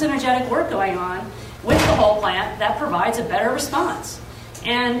is some synergetic work going on with the whole plant that provides a better response.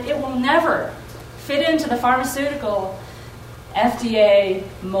 And it will never fit into the pharmaceutical FDA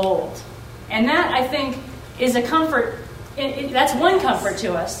mold. And that, I think, is a comfort. That's one comfort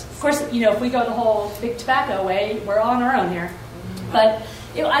to us. Of course, if we go the whole big tobacco way, we're on our own here. But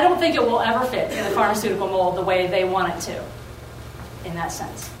I don't think it will ever fit in the pharmaceutical mold the way they want it to, in that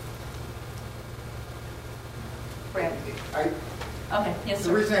sense. Brad? Okay, yes, sir.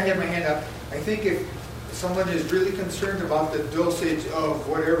 The reason I have my hand up, I think if someone is really concerned about the dosage of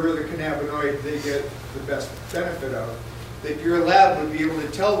whatever the cannabinoid they get the best benefit of, that your lab would be able to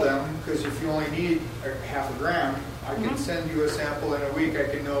tell them, because if you only need half a gram, I can send you a sample in a week. I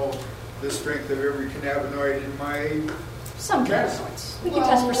can know the strength of every cannabinoid in my some cannabinoids. We can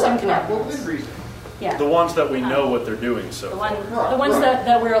test for some cannabinoids. Well, within reason. Yeah. The ones that we know what they're doing. So the ones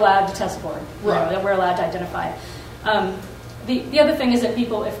that we're allowed to test for, that we're allowed to identify. The other thing is that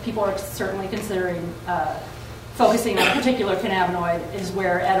if people are certainly considering focusing on a particular cannabinoid, is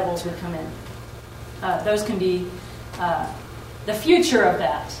where edibles would come in. Those can be the future of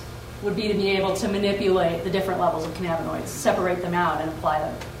that would be to be able to manipulate the different levels of cannabinoids, separate them out, and apply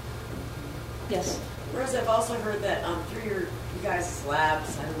them. Yes. Whereas I've also heard that through you guys'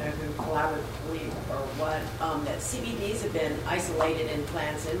 labs, I don't know who collaboratively or what, that CBDs have been isolated in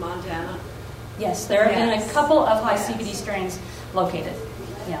plants in Montana. Yes, there have been a couple of high CBD strains located.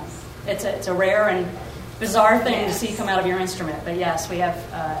 Yeah, it's a rare and bizarre thing to see come out of your instrument. But yes, we have.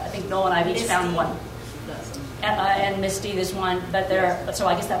 I think Noel and I have each found one, and Misty is one. But so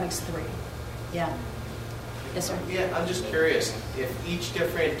I guess that makes 3. Yeah. Yes, sir. Yeah, I'm just curious if each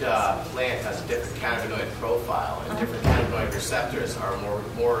different plant has a different cannabinoid profile, and different cannabinoid receptors are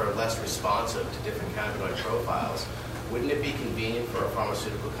more or less responsive to different cannabinoid profiles. Wouldn't it be convenient for a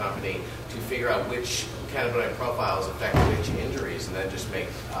pharmaceutical company to figure out which cannabinoid profiles affect which injuries, and then just make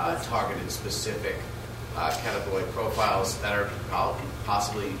targeted, specific cannabinoid profiles that are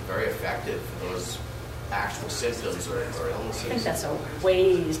possibly very effective for those actual symptoms or illnesses? I think that's a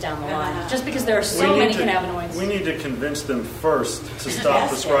ways down the line. Just because there are so many cannabinoids. We need to convince them first to stop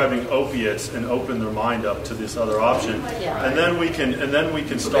prescribing opiates and open their mind up to this other option, and then we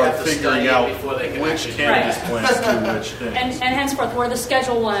can start figuring out which cannabis plants do which things. And henceforth, where the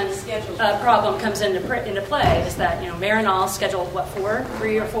Schedule 1 problem comes into play is that Marinol Schedule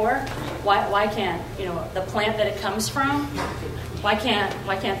 3 or 4. Why can't the plant that it comes from? Why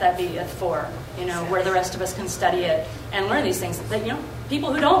can't that be a 4? Where the rest of us can study it and learn these things. That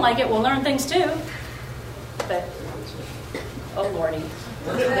people who don't like it will learn things too. But oh lordy,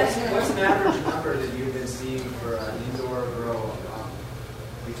 what's an average number that you've been seeing for an indoor grow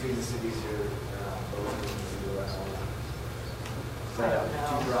between the cities here, Bozeman and the West? Is that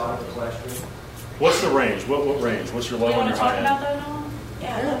too broad of a question? What's the range? What range? What's your low and your high end?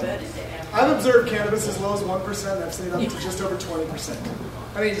 Yeah, a little bit. I've observed cannabis as low as 1%, and I've seen it up to just over 20%.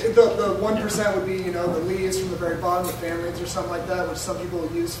 I mean, the 1% would be, the leaves from the very bottom, the families or something like that, which some people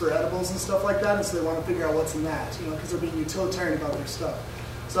use for edibles and stuff like that, and so they want to figure out what's in that, because they're being utilitarian about their stuff.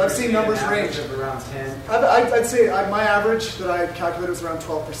 So I've seen numbers range. Of around 10? I'd say my average that I calculated was around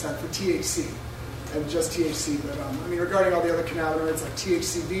 12% for THC, and just THC. But regarding all the other cannabinoids like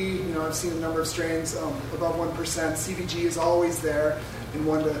THCV, I've seen a number of strains above 1%. CBG is always there in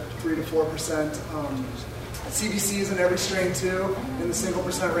 1 to 3 to 4%. CBC is in every strain too, in the single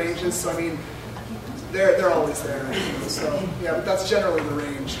percent ranges. So they're always there. So but that's generally the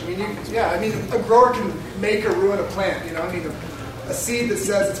range. A grower can make or ruin a plant. A seed that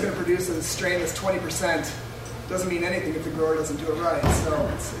says it's going to produce a strain that's 20% doesn't mean anything if the grower doesn't do it right. So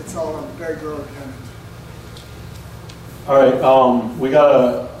it's all very grower dependent. All right, we got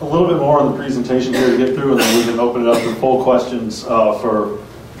a little bit more on the presentation here to get through, and then we can open it up to full questions for.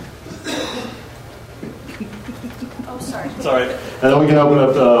 Sorry. It's all right. And then we can open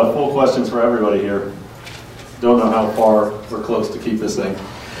up full questions for everybody here. Don't know how far we're close to keep this thing.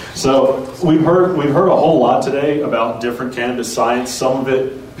 So we've heard a whole lot today about different cannabis science. Some of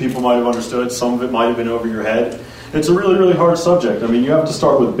it people might have understood. Some of it might have been over your head. It's a really, really hard subject. You have to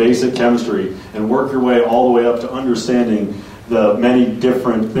start with basic chemistry and work your way all the way up to understanding the many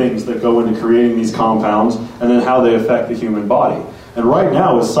different things that go into creating these compounds and then how they affect the human body. And right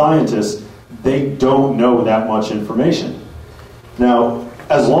now, as scientists, they don't know that much information. Now,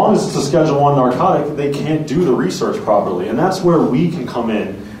 as long as it's a Schedule 1 narcotic, they can't do the research properly. And that's where we can come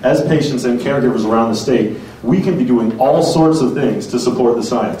in as patients and caregivers around the state. We can be doing all sorts of things to support the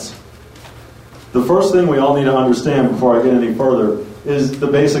science. The first thing we all need to understand before I get any further is the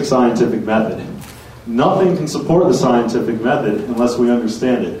basic scientific method. Nothing can support the scientific method unless we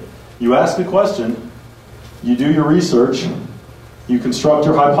understand it. You ask a question, you do your research, you construct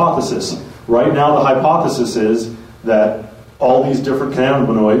your hypothesis. Right now the hypothesis is that all these different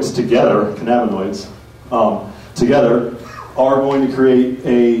cannabinoids together are going to create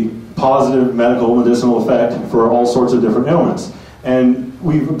a positive medical medicinal effect for all sorts of different ailments. And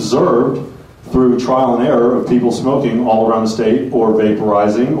we've observed through trial and error of people smoking all around the state or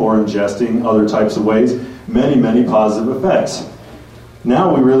vaporizing or ingesting other types of ways, many, many positive effects.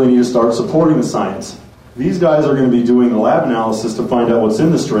 Now we really need to start supporting the science. These guys are going to be doing the lab analysis to find out what's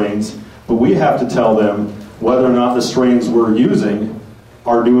in the strains, but we have to tell them whether or not the strains we're using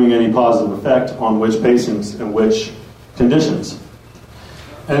are doing any positive effect on which patients and which conditions.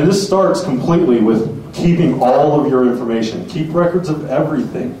 And this starts completely with keeping all of your information. Keep records of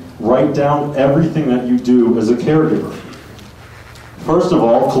everything. Write down everything that you do as a caregiver. First of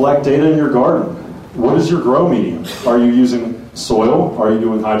all, collect data in your garden. What is your grow medium? Are you using soil? Are you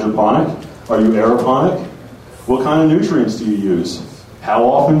doing hydroponic? Are you aeroponic? What kind of nutrients do you use? How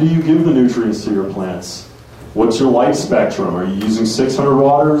often do you give the nutrients to your plants? What's your light spectrum? Are you using 600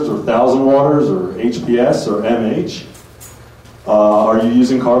 waters or 1,000 waters or HPS or MH? Are you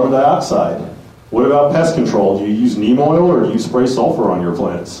using carbon dioxide? What about pest control? Do you use neem oil or do you spray sulfur on your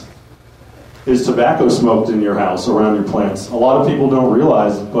plants? Is tobacco smoked in your house around your plants? A lot of people don't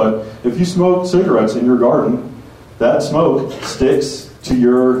realize it, but if you smoke cigarettes in your garden, that smoke sticks to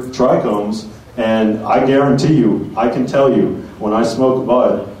your trichomes, and I guarantee you, I can tell you, when I smoke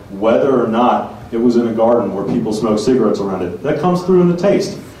bud, whether or not it was in a garden where people smoke cigarettes around it, that comes through in the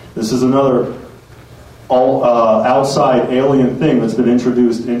taste. This is another outside alien thing that's been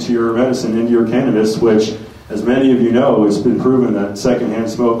introduced into your medicine, into your cannabis, which, as many of you know, it's been proven that secondhand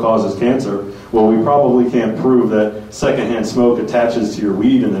smoke causes cancer. Well, we probably can't prove that secondhand smoke attaches to your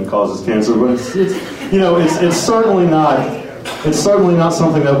weed and then causes cancer, but it's certainly not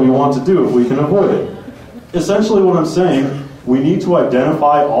something that we want to do if we can avoid it. Essentially what I'm saying, we need to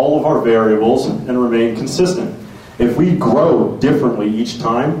identify all of our variables and remain consistent. If we grow differently each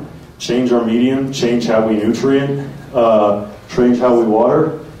time, change our medium, change how we nutrient, change how we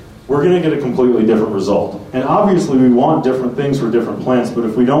water, we're going to get a completely different result. And obviously we want different things for different plants, but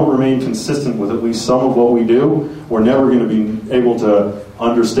if we don't remain consistent with at least some of what we do, we're never going to be able to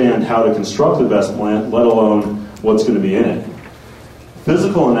understand how to construct the best plant, let alone what's going to be in it.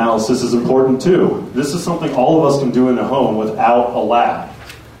 Physical analysis is important too. This is something all of us can do in the home without a lab.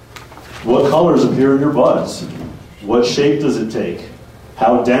 What colors appear in your buds? What shape does it take?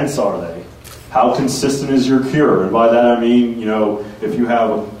 How dense are they? How consistent is your cure? And by that I mean, if you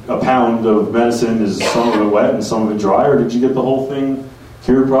have a pound of medicine, is some of it wet and some of it dry, or did you get the whole thing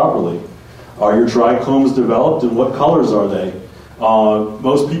cured properly? Are your trichomes developed, and what colors are they?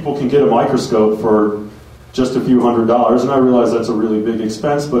 Most people can get a microscope for just a few $100s, and I realize that's a really big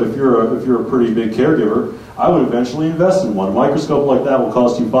expense, but if you're a pretty big caregiver, I would eventually invest in one. A microscope like that will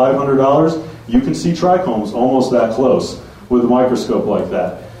cost you $500. You can see trichomes almost that close with a microscope like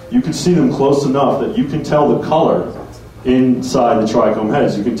that. You can see them close enough that you can tell the color inside the trichome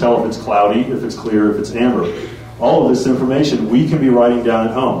heads. You can tell if it's cloudy, if it's clear, if it's amber. All of this information we can be writing down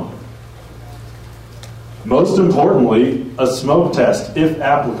at home. Most importantly, a smoke test, if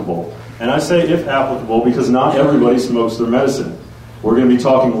applicable. And I say if applicable because not everybody smokes their medicine. We're going to be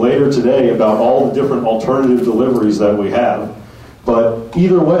talking later today about all the different alternative deliveries that we have. But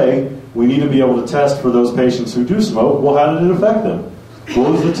either way, we need to be able to test for those patients who do smoke. Well, how did it affect them?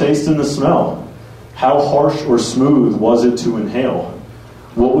 What was the taste and the smell? How harsh or smooth was it to inhale?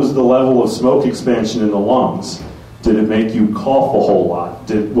 What was the level of smoke expansion in the lungs? Did it make you cough a whole lot?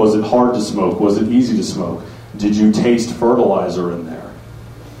 Was it hard to smoke? Was it easy to smoke? Did you taste fertilizer in there?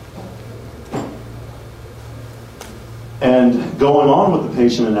 And going on with the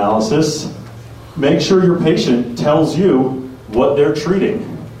patient analysis, make sure your patient tells you what they're treating,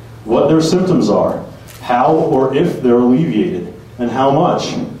 what their symptoms are, how or if they're alleviated, and how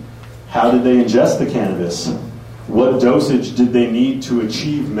much. How did they ingest the cannabis? What dosage did they need to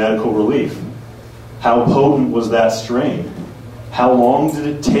achieve medical relief? How potent was that strain? How long did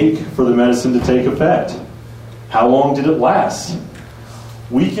it take for the medicine to take effect? How long did it last?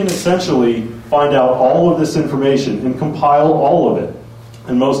 We can essentially find out all of this information and compile all of it.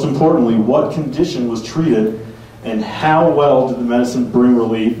 And most importantly, what condition was treated and how well did the medicine bring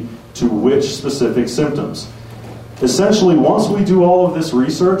relief to which specific symptoms. Essentially, once we do all of this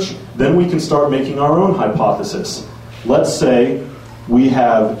research, then we can start making our own hypothesis. Let's say we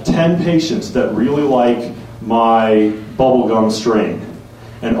have 10 patients that really like my bubblegum strain,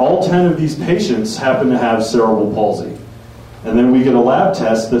 and all 10 of these patients happen to have cerebral palsy. And then we get a lab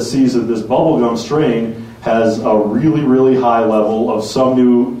test that sees that this bubblegum strain has a really, really high level of some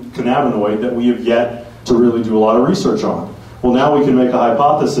new cannabinoid that we have yet to really do a lot of research on. Well, now we can make a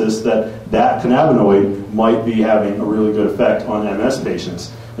hypothesis that that cannabinoid might be having a really good effect on MS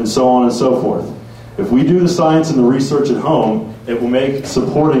patients, and so on and so forth. If we do the science and the research at home, it will make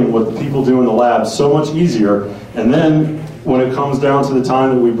supporting what the people do in the lab so much easier. And then when it comes down to the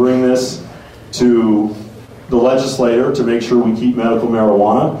time that we bring this to the legislator to make sure we keep medical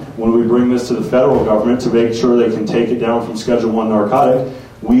marijuana, when we bring this to the federal government to make sure they can take it down from Schedule I narcotic,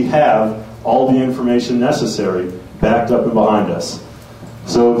 we have all the information necessary backed up and behind us.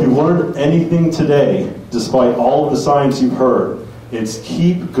 So if you've learned anything today, despite all of the science you've heard, it's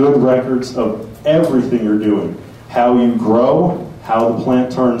keep good records of everything you're doing. How you grow, how the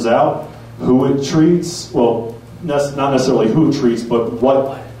plant turns out, who it treats, well, not necessarily who it treats, but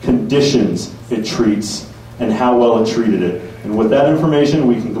what conditions it treats and how well it treated it. And with that information,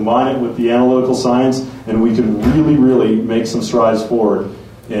 we can combine it with the analytical science, and we can really, really make some strides forward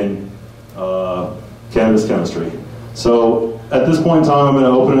in cannabis chemistry. So at this point in time, I'm going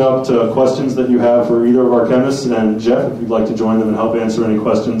to open it up to questions that you have for either of our chemists. And Jeff, if you'd like to join them and help answer any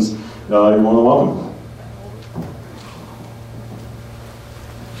questions, you're more than welcome.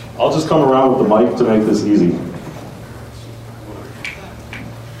 I'll just come around with the mic to make this easy.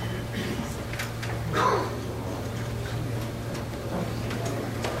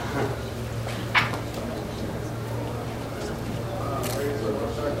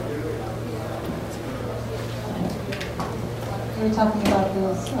 We were talking about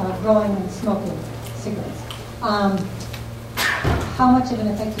this growing and smoking cigarettes. How much of an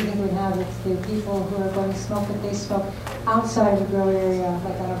effect do you think it would have if the people who are going to smoke, if they smoke outside of the grow area,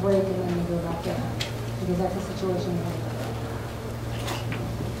 like on a break, and then they go back in? Because that's a situation.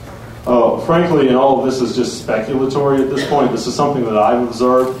 Frankly, and all of this is just speculatory at this point. This is something that I've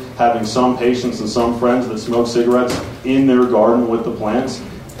observed, having some patients and some friends that smoke cigarettes in their garden with the plants.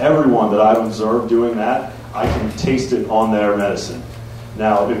 Everyone that I've observed doing that, I can taste it on their medicine.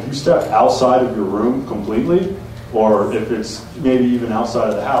 Now, if you step outside of your room completely, or if it's maybe even outside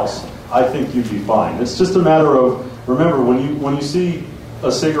of the house, I think you'd be fine. It's just a matter of, remember, when you see a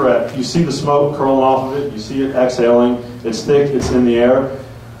cigarette, you see the smoke curling off of it, you see it exhaling, it's thick, it's in the air.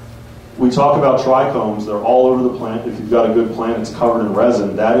 We talk about trichomes, they're all over the plant. If you've got a good plant, it's covered in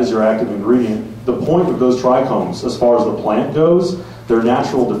resin. That is your active ingredient. The point of those trichomes, as far as the plant goes, they're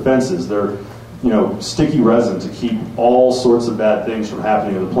natural defenses. They're sticky resin to keep all sorts of bad things from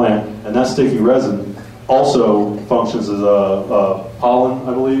happening to the plant. And that sticky resin also functions as a pollen,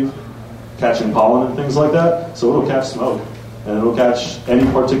 I believe, catching pollen and things like that. So it'll catch smoke, and it'll catch any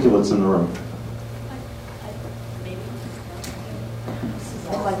particulates in the room.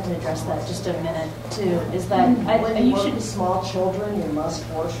 I'd like to address that just a minute, too. Is that when you you should work with small children, you must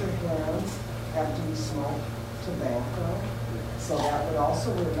wash your hands after you smoke tobacco. So that would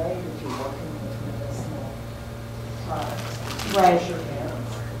also relate if you're working with medicinal products. Right. Wash your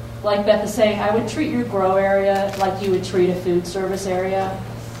hands. Like Beth is saying, I would treat your grow area like you would treat a food service area.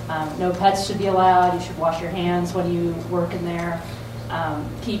 No pets should be allowed. You should wash your hands when you work in there.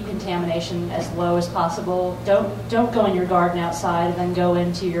 Keep contamination as low as possible. Don't go in your garden outside and then go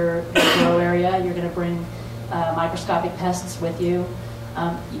into your grow area. You're going to bring microscopic pests with you.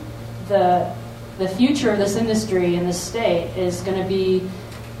 The future of this industry in this state is going to be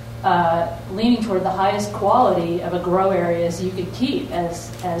leaning toward the highest quality of a grow area as you can keep,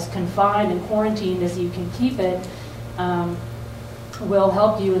 as confined and quarantined as you can keep it. Will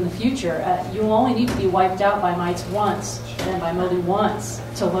help you in the future. You will only need to be wiped out by mites once, then by mildew once,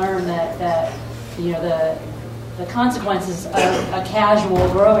 to learn that the consequences of a casual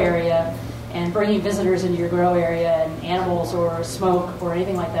grow area and bringing visitors into your grow area and animals or smoke or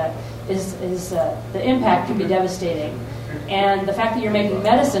anything like that is the impact can be devastating. And the fact that you're making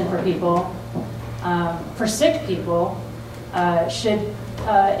medicine for people, for sick people, should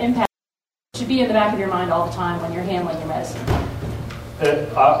be in the back of your mind all the time when you're handling your medicine.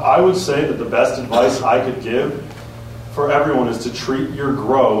 I would say that the best advice I could give for everyone is to treat your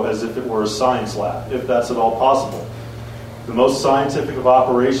grow as if it were a science lab, if that's at all possible. The most scientific of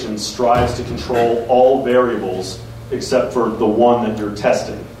operations strives to control all variables except for the one that you're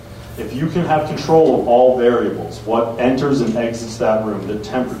testing. If you can have control of all variables, what enters and exits that room, the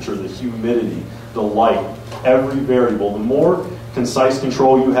temperature, the humidity, the light, every variable, the more concise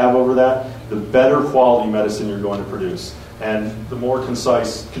control you have over that, the better quality medicine you're going to produce. And the more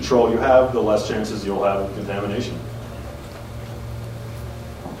concise control you have, the less chances you'll have of contamination.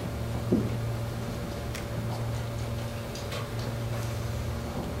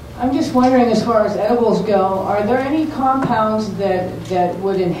 I'm just wondering, as far as edibles go, are there any compounds that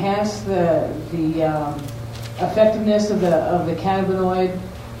would enhance the effectiveness of the cannabinoid?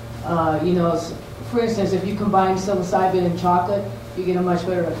 For instance, if you combine psilocybin and chocolate, you get a much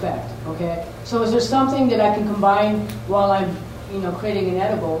better effect. Okay, so is there something that I can combine while I'm, creating an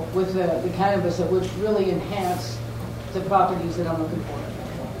edible with the cannabis that would really enhance the properties that I'm looking for?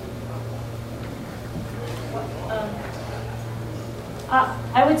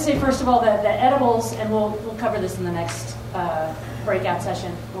 I would say, first of all, that the edibles, and we'll cover this in the next breakout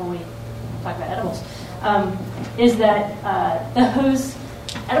session when we talk about edibles, is that those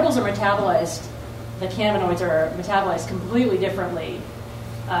edibles are metabolized, the cannabinoids are metabolized completely differently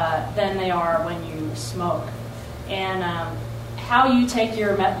than they are when you smoke. And how you take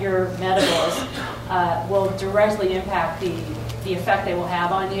your medibles will directly impact the effect they will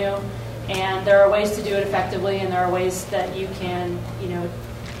have on you. And there are ways to do it effectively, and there are ways that you can,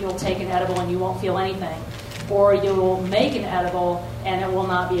 you'll take an edible and you won't feel anything. or you'll make an edible and it will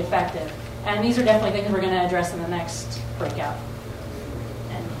not be effective. And these are definitely things we're going to address in the next breakout.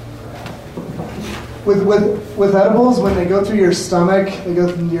 With edibles, when they go through your stomach, they go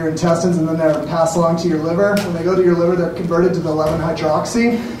through your intestines, and then they're passed along to your liver. When they go to your liver, they're converted to the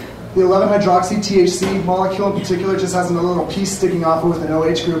 11-hydroxy. The 11-hydroxy THC molecule in particular just has another little piece sticking off it with an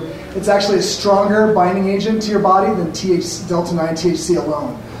OH group. It's actually a stronger binding agent to your body than delta-9 THC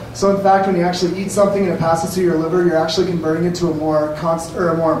alone. So in fact, when you actually eat something and it passes through your liver, you're actually converting it to a more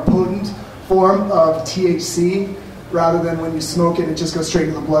potent form of THC, rather than when you smoke it, it just goes straight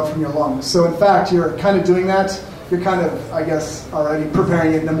to the blood from your lungs. So in fact, you're kind of doing that. You're kind of, I guess, already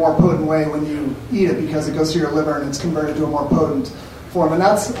preparing it in a more potent way when you eat it, because it goes through your liver and it's converted to a more potent form. And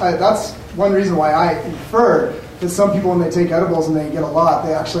that's one reason why I inferred that some people, when they take edibles and they get a lot,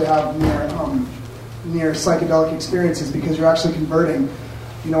 they actually have near psychedelic experiences, because you're actually converting,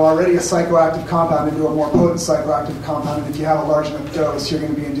 already a psychoactive compound into a more potent psychoactive compound. And if you have a large enough dose, you're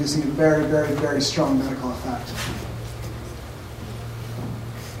going to be inducing a very, very, very strong medical effect.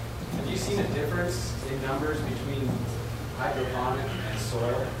 Have you seen a difference in numbers between hydroponic and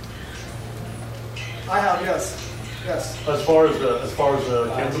soil? I have, yes. As far as the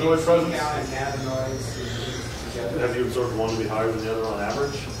cannabinoid presence, cannabinoids. Have you observed one to be higher than the other on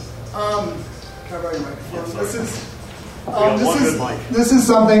average? Can I borrow your microphone? Yeah, This is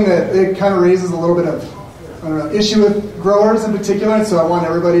something that it kind of raises a little bit of issue with growers in particular. So I want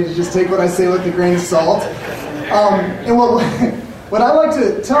everybody to just take what I say with a grain of salt. And what I like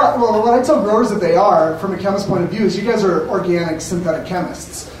to tell, what I tell growers that they are, from a chemist point of view, is you guys are organic synthetic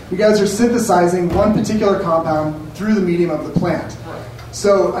chemists. You guys are synthesizing one particular compound through the medium of the plant.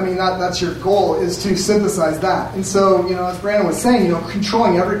 So, that's your goal, is to synthesize that. And so, as Brandon was saying,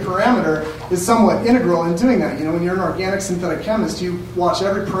 controlling every parameter is somewhat integral in doing that. When you're an organic synthetic chemist, you watch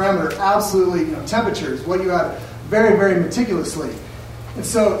every parameter absolutely, temperatures, what you add very, very meticulously. And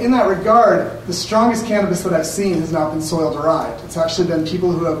so, in that regard, the strongest cannabis that I've seen has not been soil-derived. It's actually been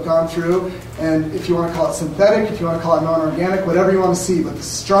people who have gone through, and if you want to call it synthetic, if you want to call it non-organic, whatever you want to see, but the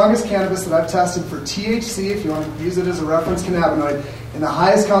strongest cannabis that I've tested for THC, if you want to use it as a reference cannabinoid, and the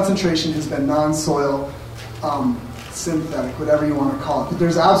highest concentration has been non-soil synthetic, whatever you want to call it. But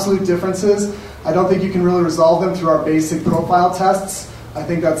there's absolute differences. I don't think you can really resolve them through our basic profile tests. I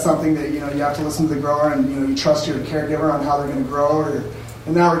think that's something that you have to listen to the grower, and you trust your caregiver on how they're going to grow, or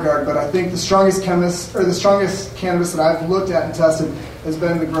in that regard. But I think the strongest cannabis that I've looked at and tested has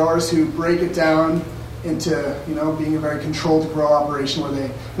been the growers who break it down into being a very controlled grow operation, where they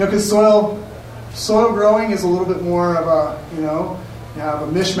because soil growing is a little bit more of a you have a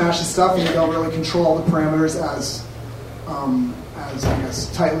mishmash of stuff, and you don't really control all the parameters as I guess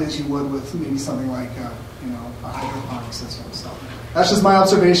tightly as you would with maybe something like a hydroponic system. So that's just my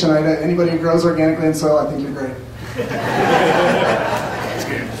observation. Anybody who grows organically in soil, I think you're great.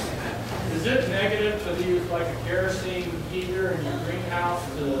 Is it negative to use like a kerosene heater in your greenhouse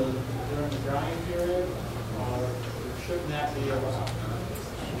during the drying period, or shouldn't that be allowed?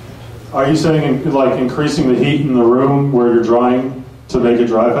 Are you saying like increasing the heat in the room where you're drying to make it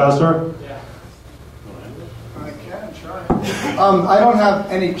dry faster? Yeah. I can try. I don't have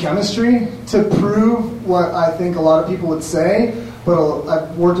any chemistry to prove what I think a lot of people would say, but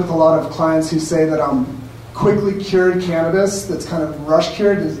I've worked with a lot of clients who say that quickly cured cannabis that's kind of rush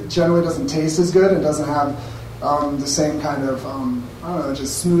cured generally doesn't taste as good and doesn't have the same kind of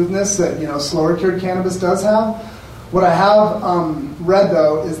just smoothness that slower cured cannabis does have. What I have read,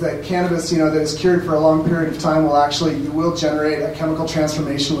 though, is that cannabis, that is cured for a long period of time will generate a chemical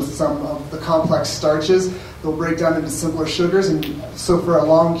transformation with some of the complex starches. They'll break down into simpler sugars, and so for a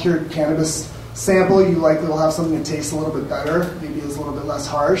long cured cannabis sample, you likely will have something that tastes a little bit better, maybe is a little bit less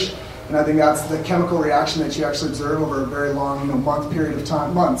harsh. And I think that's the chemical reaction that you actually observe over a very long,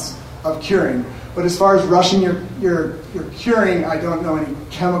 months of curing. But as far as rushing your curing, I don't know any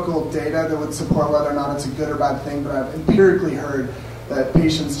chemical data that would support whether or not it's a good or bad thing, but I've empirically heard that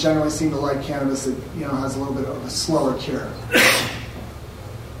patients generally seem to like cannabis that has a little bit of a slower cure.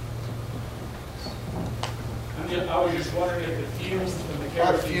 I was just wondering if the fumes from the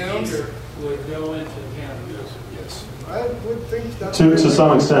kerosene heater would go into the cannabis. Yes. I would think that to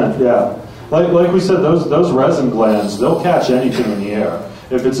some extent, yeah. Like we said, those resin glands, they'll catch anything in the air.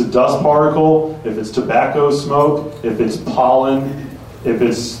 If it's a dust particle, if it's tobacco smoke, if it's pollen, if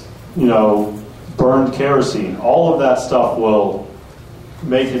it's burned kerosene, all of that stuff will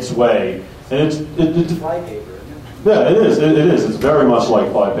make its way. And it's flypaper. Yeah, it is. It is. It's very much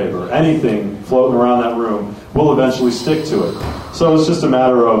like flypaper. Anything floating around that room will eventually stick to it. So it's just a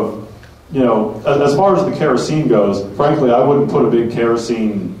matter of, as far as the kerosene goes, frankly, I wouldn't put a big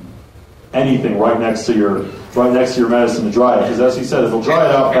kerosene anything right next to your right next to your medicine to dry it. Because as he said, it'll dry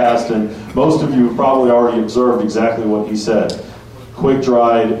it out fast, and most of you have probably already observed exactly what he said. Quick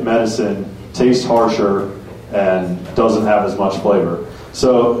dried medicine tastes harsher and doesn't have as much flavor.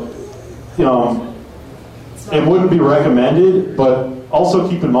 So, it wouldn't be recommended, but also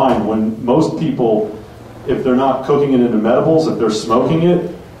keep in mind when most people, if they're not cooking it into medibles, if they're smoking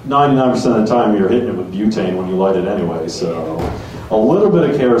it, 99% of the time you're hitting it with butane when you light it anyway. So a little bit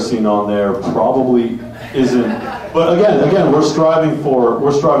of kerosene on there probably isn't. But again, we're striving for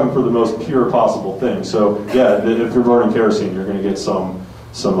the most pure possible thing. So yeah, if you're burning kerosene, you're going to get some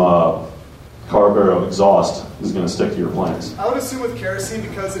carb exhaust is going to stick to your plants. I would assume with kerosene,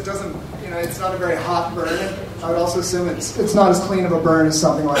 because it doesn't, it's not a very hot burn. I would also assume it's not as clean of a burn as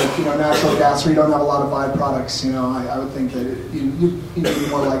something like natural gas, where you don't have a lot of byproducts. I would think that you'd be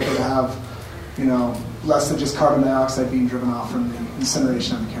more likely to have less than just carbon dioxide being driven off from the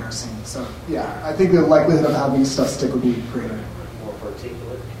incineration of the kerosene. So yeah, I think the likelihood of having stuff stick would be greater. More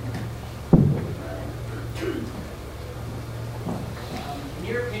particulate. In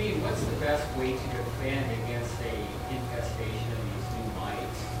your opinion, what's the best way to defend against a infestation of these new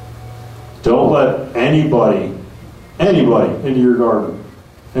mites? Don't let anybody into your garden.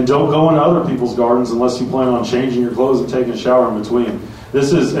 And don't go into other people's gardens unless you plan on changing your clothes and taking a shower in between.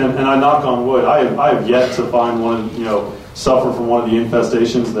 This is, and I knock on wood, I have yet to find suffer from one of the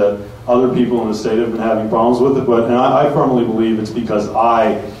infestations that other people in the state have been having problems with it. But I firmly believe it's because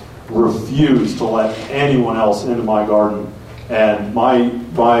I refuse to let anyone else into my garden. And my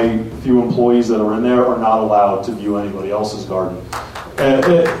few employees that are in there are not allowed to view anybody else's garden.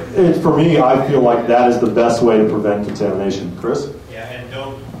 For me, I feel like that is the best way to prevent contamination. Chris? Yeah, and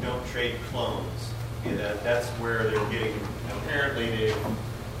don't trade clones. That's where they're getting. Apparently,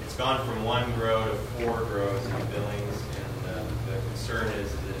 it's gone from 1 grow to 4 grows in Billings, and the concern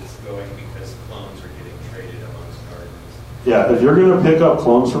is that it's going because clones are getting traded amongst gardens. Yeah, if you're going to pick up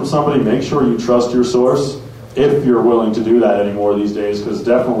clones from somebody, make sure you trust your source. If you're willing to do that anymore these days, because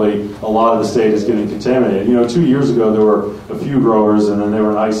definitely a lot of the state is getting contaminated. 2 years ago there were a few growers, and then they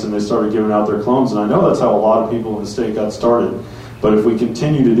were nice and they started giving out their clones, and I know that's how a lot of people in the state got started. But if we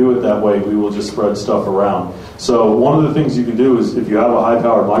continue to do it that way, we will just spread stuff around. So one of the things you can do is, if you have a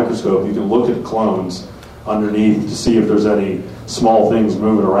high-powered microscope, you can look at clones underneath to see if there's any small things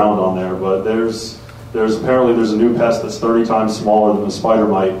moving around on there. But there's apparently a new pest that's 30 times smaller than the spider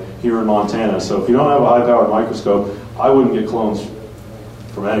mite here in Montana. So if you don't have a high-powered microscope, I wouldn't get clones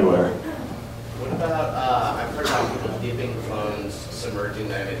from anywhere. What about, I've heard about people dipping clones, submerging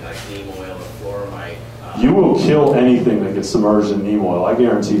them in like neem oil or fluoromite. You will kill anything that gets submerged in neem oil. I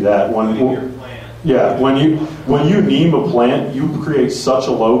guarantee that. When you neem a plant, you create such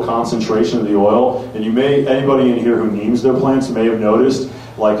a low concentration of the oil, and anybody in here who neems their plants may have noticed,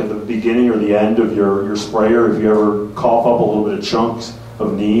 like at the beginning or the end of your sprayer, if you ever cough up a little bit of chunks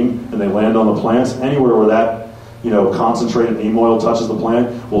of neem and they land on the plants, anywhere where that concentrated neem oil touches the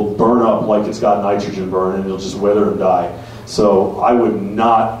plant will burn up like it's got nitrogen burn, and it'll just wither and die. So I would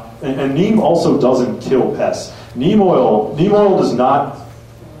not. And neem also doesn't kill pests. Neem oil does not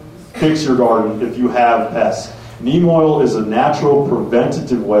fix your garden if you have pests. Neem oil is a natural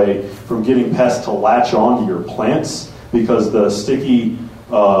preventative way from getting pests to latch onto your plants, because the sticky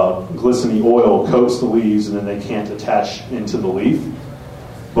glycine oil coats the leaves and then they can't attach into the leaf.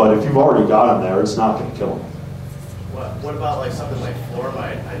 But if you've already got them there, it's not going to kill them. What about like something like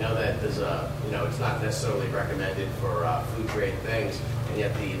fluoromide? I know that there's it's not necessarily recommended for food grade things, and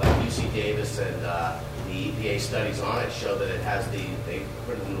yet UC Davis and the EPA studies on it show that they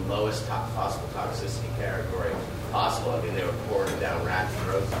put it in the lowest possible toxicity category possible. I mean, they were pouring down rats'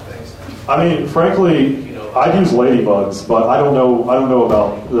 throats and things. I mean, frankly, I'd use ladybugs, but I don't know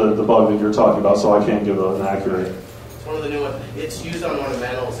about the bug that you're talking about, so I can't give an accurate. It's one of the new ones. It's used on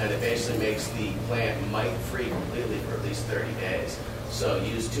ornamentals, and it basically makes the plant mite-free completely for at least 30 days. So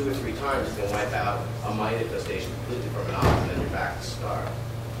use 2 or 3 times, you can wipe out a mite infestation completely from an off, and then you're back to start.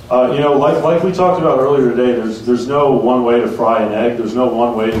 Like we talked about earlier today, there's no one way to fry an egg. There's no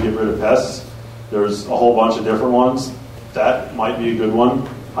one way to get rid of pests. There's a whole bunch of different ones. That might be a good one.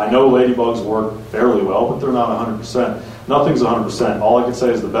 I know ladybugs work fairly well, but they're not 100%. Nothing's 100%. All I can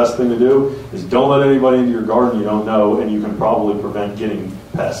say is the best thing to do is don't let anybody into your garden you don't know, and you can probably prevent getting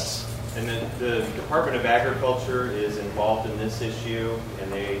pests. And then the Department of Agriculture is involved in this issue,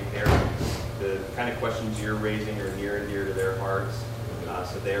 and the kind of questions you're raising are near and dear to their hearts.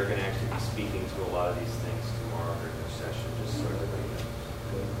 So they are going to actually be speaking to a lot of these things tomorrow during their session, just so everybody knows.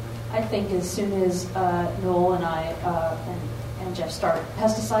 I think as soon as Noel and I and Jeff start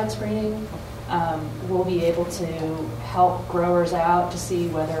pesticide screening, we'll be able to help growers out to see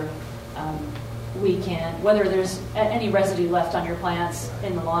whether we can, whether there's any residue left on your plants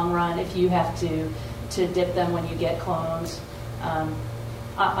in the long run, if you have to dip them when you get clones.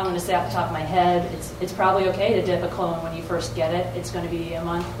 I'm going to say off the top of my head, it's probably okay to dip a clone when you first get it. It's going to be a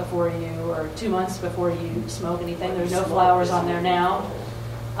month before you, or 2 months before you smoke anything. There's no flowers on there now.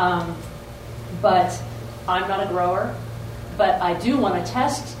 But I'm not a grower. But I do want to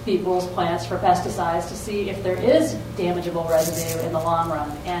test people's plants for pesticides to see if there is damageable residue in the long run.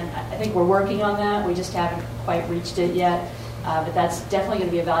 And I think we're working on that. We just haven't quite reached it yet. But that's definitely going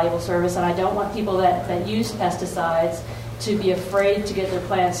to be a valuable service. And I don't want people that use pesticides to be afraid to get their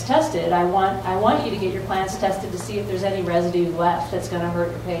plants tested. I want you to get your plants tested to see if there's any residue left that's going to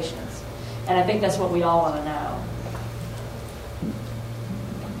hurt your patients. And I think that's what we all want to know.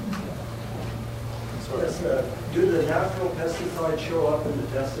 Yes, do the natural pesticides show up in the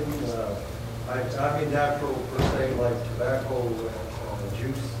testing? I mean natural per se, like tobacco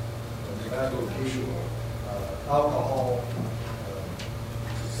juice, tobacco tea, alcohol,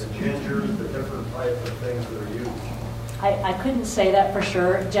 the gingers, the different types of things that are used. I couldn't say that for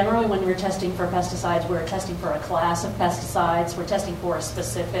sure. Generally, when we're testing for pesticides, we're testing for a class of pesticides. We're testing for a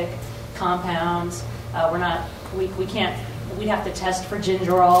specific compounds. We'd have to test for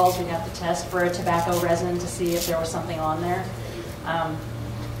gingerols. We'd have to test for a tobacco resin to see if there was something on there.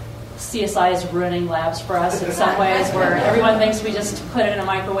 CSI is ruining labs for us in some ways, where everyone thinks we just put it in a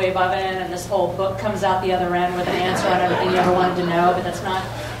microwave oven and this whole book comes out the other end with an answer on everything you ever wanted to know, but that's not.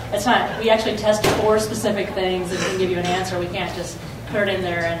 We actually test for specific things that can give you an answer. We can't just put it in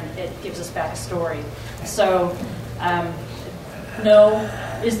there and it gives us back a story. So, no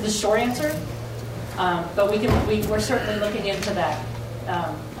is the short answer, but we're certainly looking into that.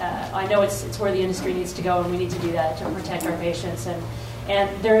 I know it's where the industry needs to go, and we need to do that to protect our patients.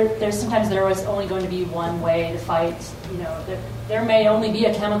 And there's sometimes there was only going to be one way to fight. There may only be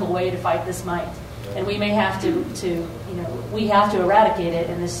a chemical way to fight this mite. And we may have we have to eradicate it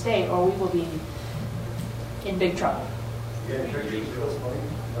in this state, or we will be in big trouble. You got any pictures of this mite,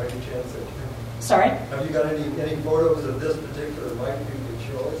 by any chance? Sorry? Have you got any photos of this particular mite you can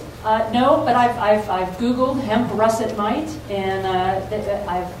show us? No, but I've Googled hemp russet mite, and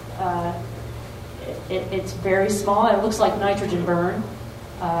it's very small. It looks like nitrogen burn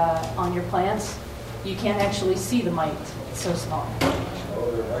on your plants. You can't actually see the mite. It's so small. Oh,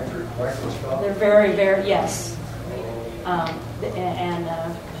 they're microscopic? They're very, very, yes.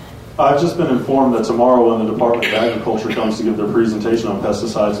 I've just been informed that tomorrow when the Department of Agriculture comes to give their presentation on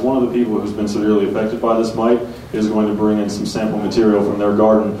pesticides, one of the people who's been severely affected by this mite is going to bring in some sample material from their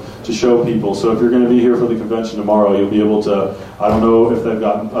garden to show people. So if you're going to be here for the convention tomorrow, you'll be able to, I don't know if they've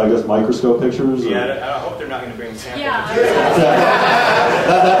got, I guess, microscope pictures? Yeah, I hope they're not going to bring sample material.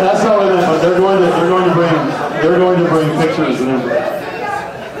 That's not what I meant, but they're going to bring pictures and information.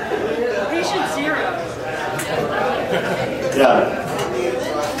 Patient zero. Yeah.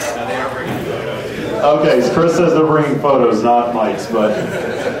 Okay, so Chris says they're bringing photos, not mites, but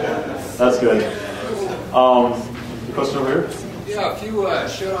that's good. Question over here? Yeah, if you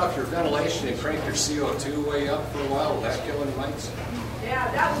shut off your ventilation and crank your CO2 way up for a while, will that kill any mites?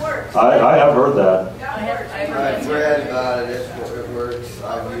 Yeah, that works. I have heard that. I've read about it. It works.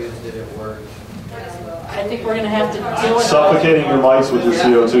 I've used it. It works. I think we're going to have to deal with suffocating your mites with your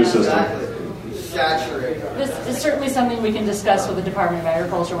CO2 system. Exactly. Saturate. This is certainly something we can discuss with the Department of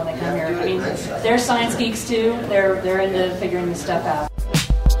Agriculture when they come here. I mean, they're science geeks too. They're into figuring this stuff out.